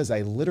because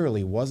I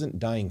literally wasn't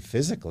dying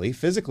physically.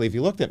 Physically, if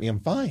you looked at me,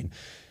 I'm fine.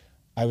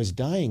 I was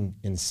dying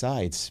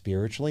inside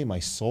spiritually. My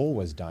soul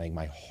was dying.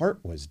 My heart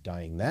was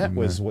dying. That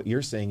was what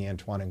you're saying,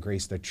 Antoine and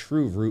Grace, the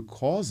true root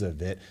cause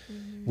of it.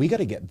 We got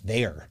to get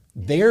there.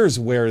 There's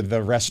where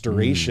the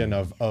restoration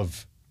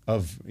of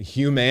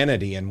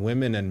humanity and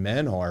women and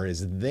men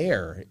is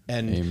there.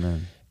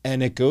 And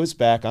it goes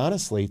back,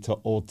 honestly, to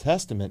Old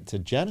Testament, to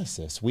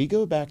Genesis. We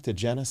go back to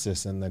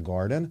Genesis in the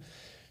garden.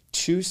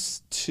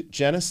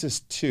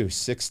 Genesis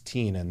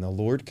 2:16, and the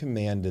Lord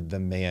commanded the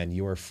man,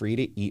 you are free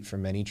to eat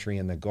from any tree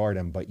in the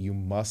garden, but you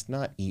must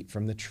not eat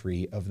from the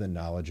tree of the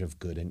knowledge of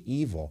good and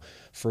evil.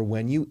 For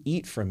when you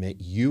eat from it,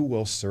 you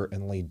will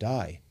certainly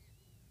die.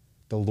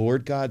 The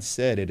Lord God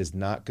said, it is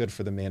not good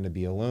for the man to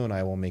be alone.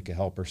 I will make a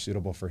helper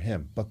suitable for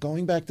him. But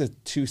going back to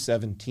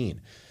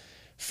 2:17,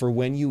 for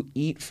when you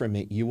eat from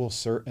it, you will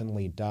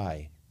certainly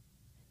die.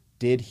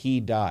 Did he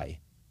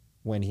die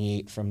when he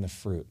ate from the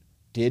fruit?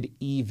 Did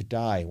Eve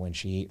die when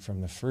she ate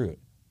from the fruit?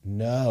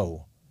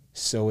 No.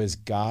 So is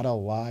God a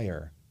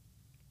liar?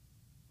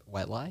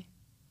 White lie?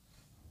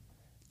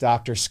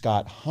 Dr.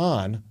 Scott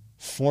Hahn,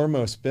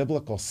 foremost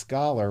biblical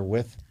scholar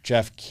with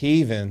Jeff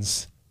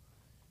Cavins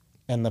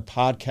and the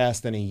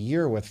podcast in a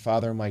year with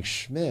Father Mike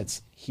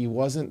Schmitz, he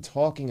wasn't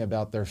talking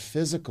about their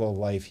physical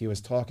life. He was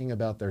talking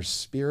about their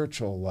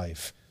spiritual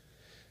life.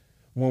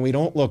 when we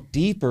don't look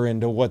deeper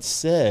into what's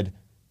said,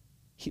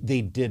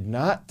 they did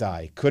not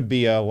die. Could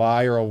be a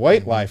lie or a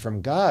white lie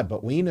from God,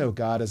 but we know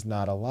God is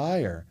not a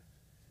liar.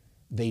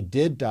 They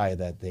did die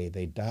that day.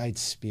 They died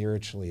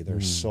spiritually. Their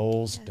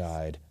souls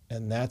died.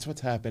 And that's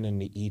what's happening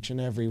to each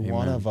and every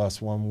one of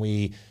us when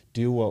we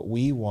do what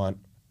we want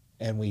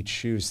and we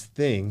choose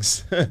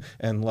things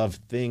and love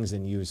things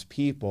and use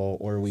people,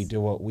 or we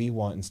do what we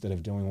want instead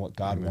of doing what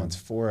God wants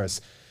for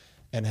us.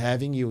 And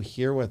having you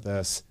here with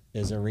us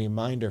is a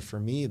reminder for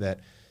me that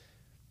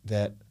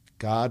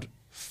God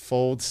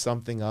folds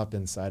something up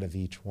inside of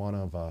each one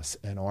of us,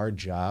 and our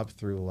job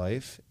through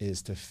life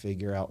is to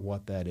figure out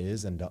what that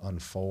is and to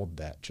unfold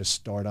that. Just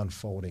start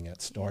unfolding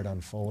it.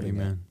 Unfolding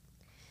it.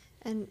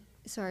 And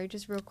sorry,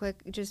 just real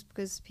quick, just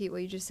because, Pete,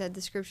 what you just said,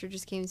 the scripture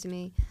just came to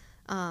me.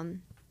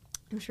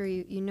 I'm sure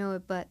you know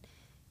it, but,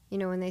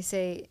 when they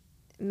say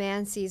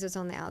man sees what's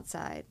on the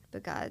outside,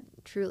 but God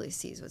truly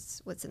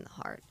sees what's in the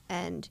heart.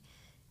 And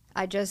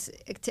I just,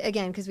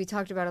 again, because we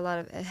talked about a lot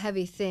of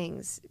heavy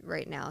things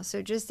right now.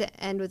 So just to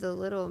end with a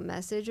little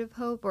message of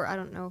hope, or I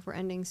don't know if we're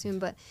ending soon,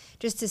 but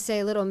just to say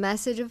a little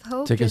message of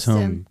hope. Take us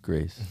home,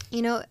 Grace.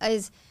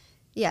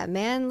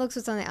 Man looks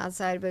what's on the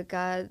outside, but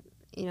God,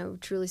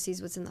 truly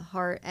sees what's in the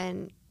heart.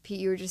 And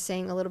Pete, you were just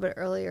saying a little bit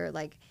earlier,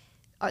 like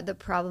the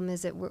problem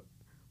is that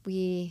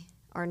we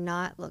are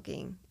not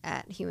looking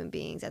at human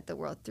beings, at the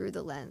world through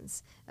the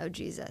lens of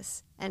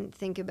Jesus. And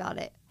think about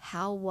it.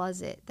 How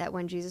was it that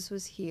when Jesus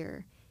was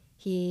here,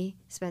 he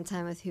spent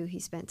time with who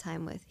he spent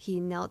time with? He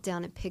knelt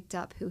down and picked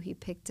up who he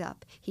picked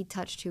up. He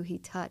touched who he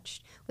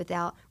touched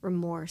without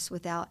remorse,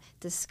 without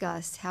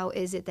disgust. How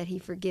is it that he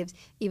forgives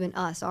even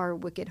us, our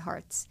wicked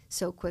hearts,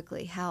 so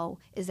quickly? How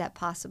is that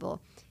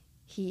possible?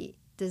 He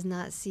does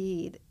not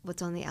see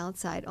what's on the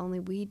outside.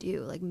 Only we do.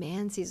 Like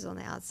man sees what's on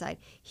the outside.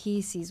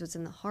 He sees what's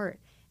in the heart.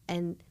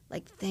 And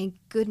thank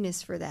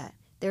goodness for that.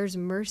 There's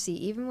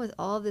mercy. Even with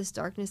all this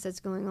darkness that's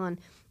going on,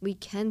 we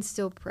can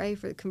still pray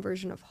for the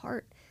conversion of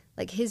heart.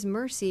 His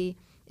mercy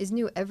is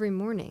new every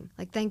morning.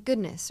 Thank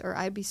goodness, or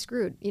I'd be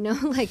screwed.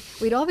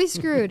 We'd all be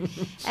screwed.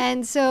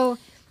 And so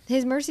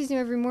his mercy is new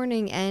every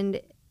morning.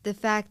 And the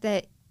fact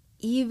that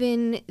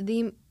even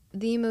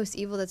the most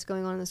evil that's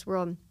going on in this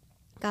world,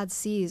 God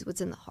sees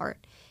what's in the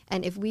heart.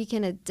 And if we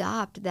can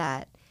adopt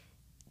that,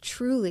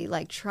 truly,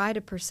 try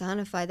to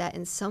personify that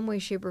in some way,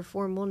 shape, or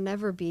form, we'll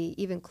never be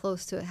even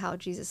close to how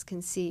Jesus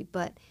can see.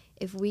 But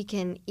if we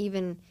can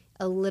even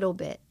a little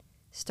bit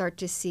start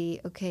to see,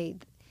 okay,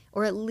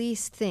 or at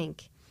least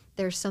think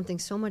there's something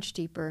so much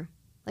deeper.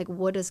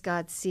 What does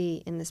God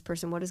see in this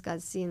person? What does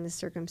God see in this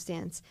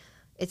circumstance?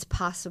 It's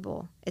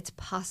possible. It's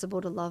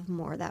possible to love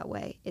more that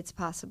way. It's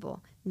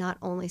possible. Not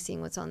only seeing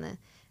what's on the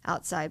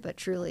outside, but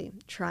truly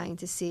trying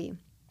to see,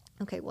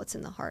 okay, what's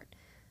in the heart.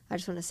 I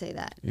just want to say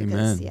that.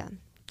 Amen.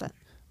 Because,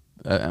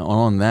 but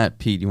on that,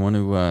 Pete, you want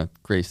to,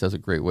 Grace, that's a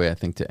great way, I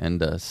think, to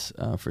end us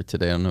for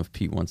today. I don't know if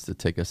Pete wants to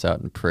take us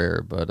out in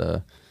prayer,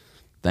 but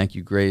thank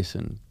you, Grace,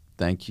 and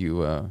thank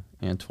you,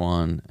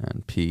 Antoine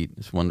and Pete.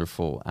 This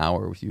wonderful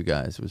hour with you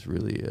guys was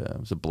really it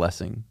was a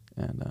blessing.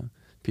 And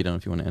Pete, I don't know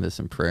if you want to end us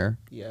in prayer.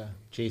 Yeah,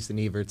 Jason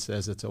Evert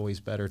says it's always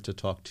better to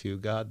talk to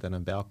God than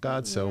about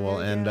God. So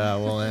we'll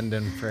end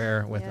in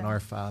prayer with an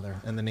Our Father,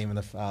 in the name of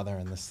the Father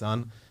and the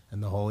Son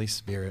and the Holy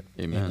Spirit.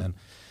 Amen.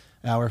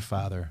 Our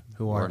Father,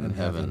 who art in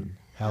heaven,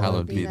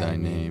 hallowed be thy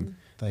name.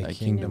 Thy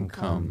kingdom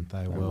come,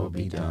 thy will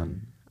be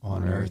done,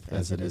 on earth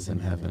as it is in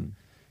heaven.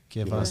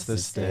 Give us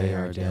this day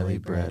our daily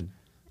bread,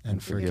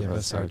 and forgive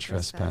us our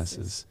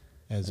trespasses,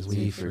 as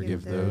we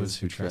forgive those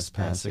who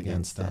trespass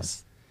against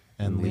us.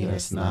 And lead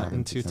us not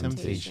into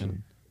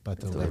temptation, but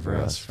deliver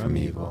us from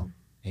evil.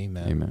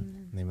 Amen. Amen.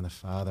 In the name of the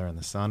Father, and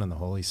the Son, and the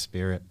Holy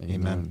Spirit.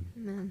 Amen.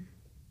 Amen.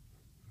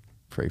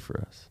 Pray for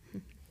us.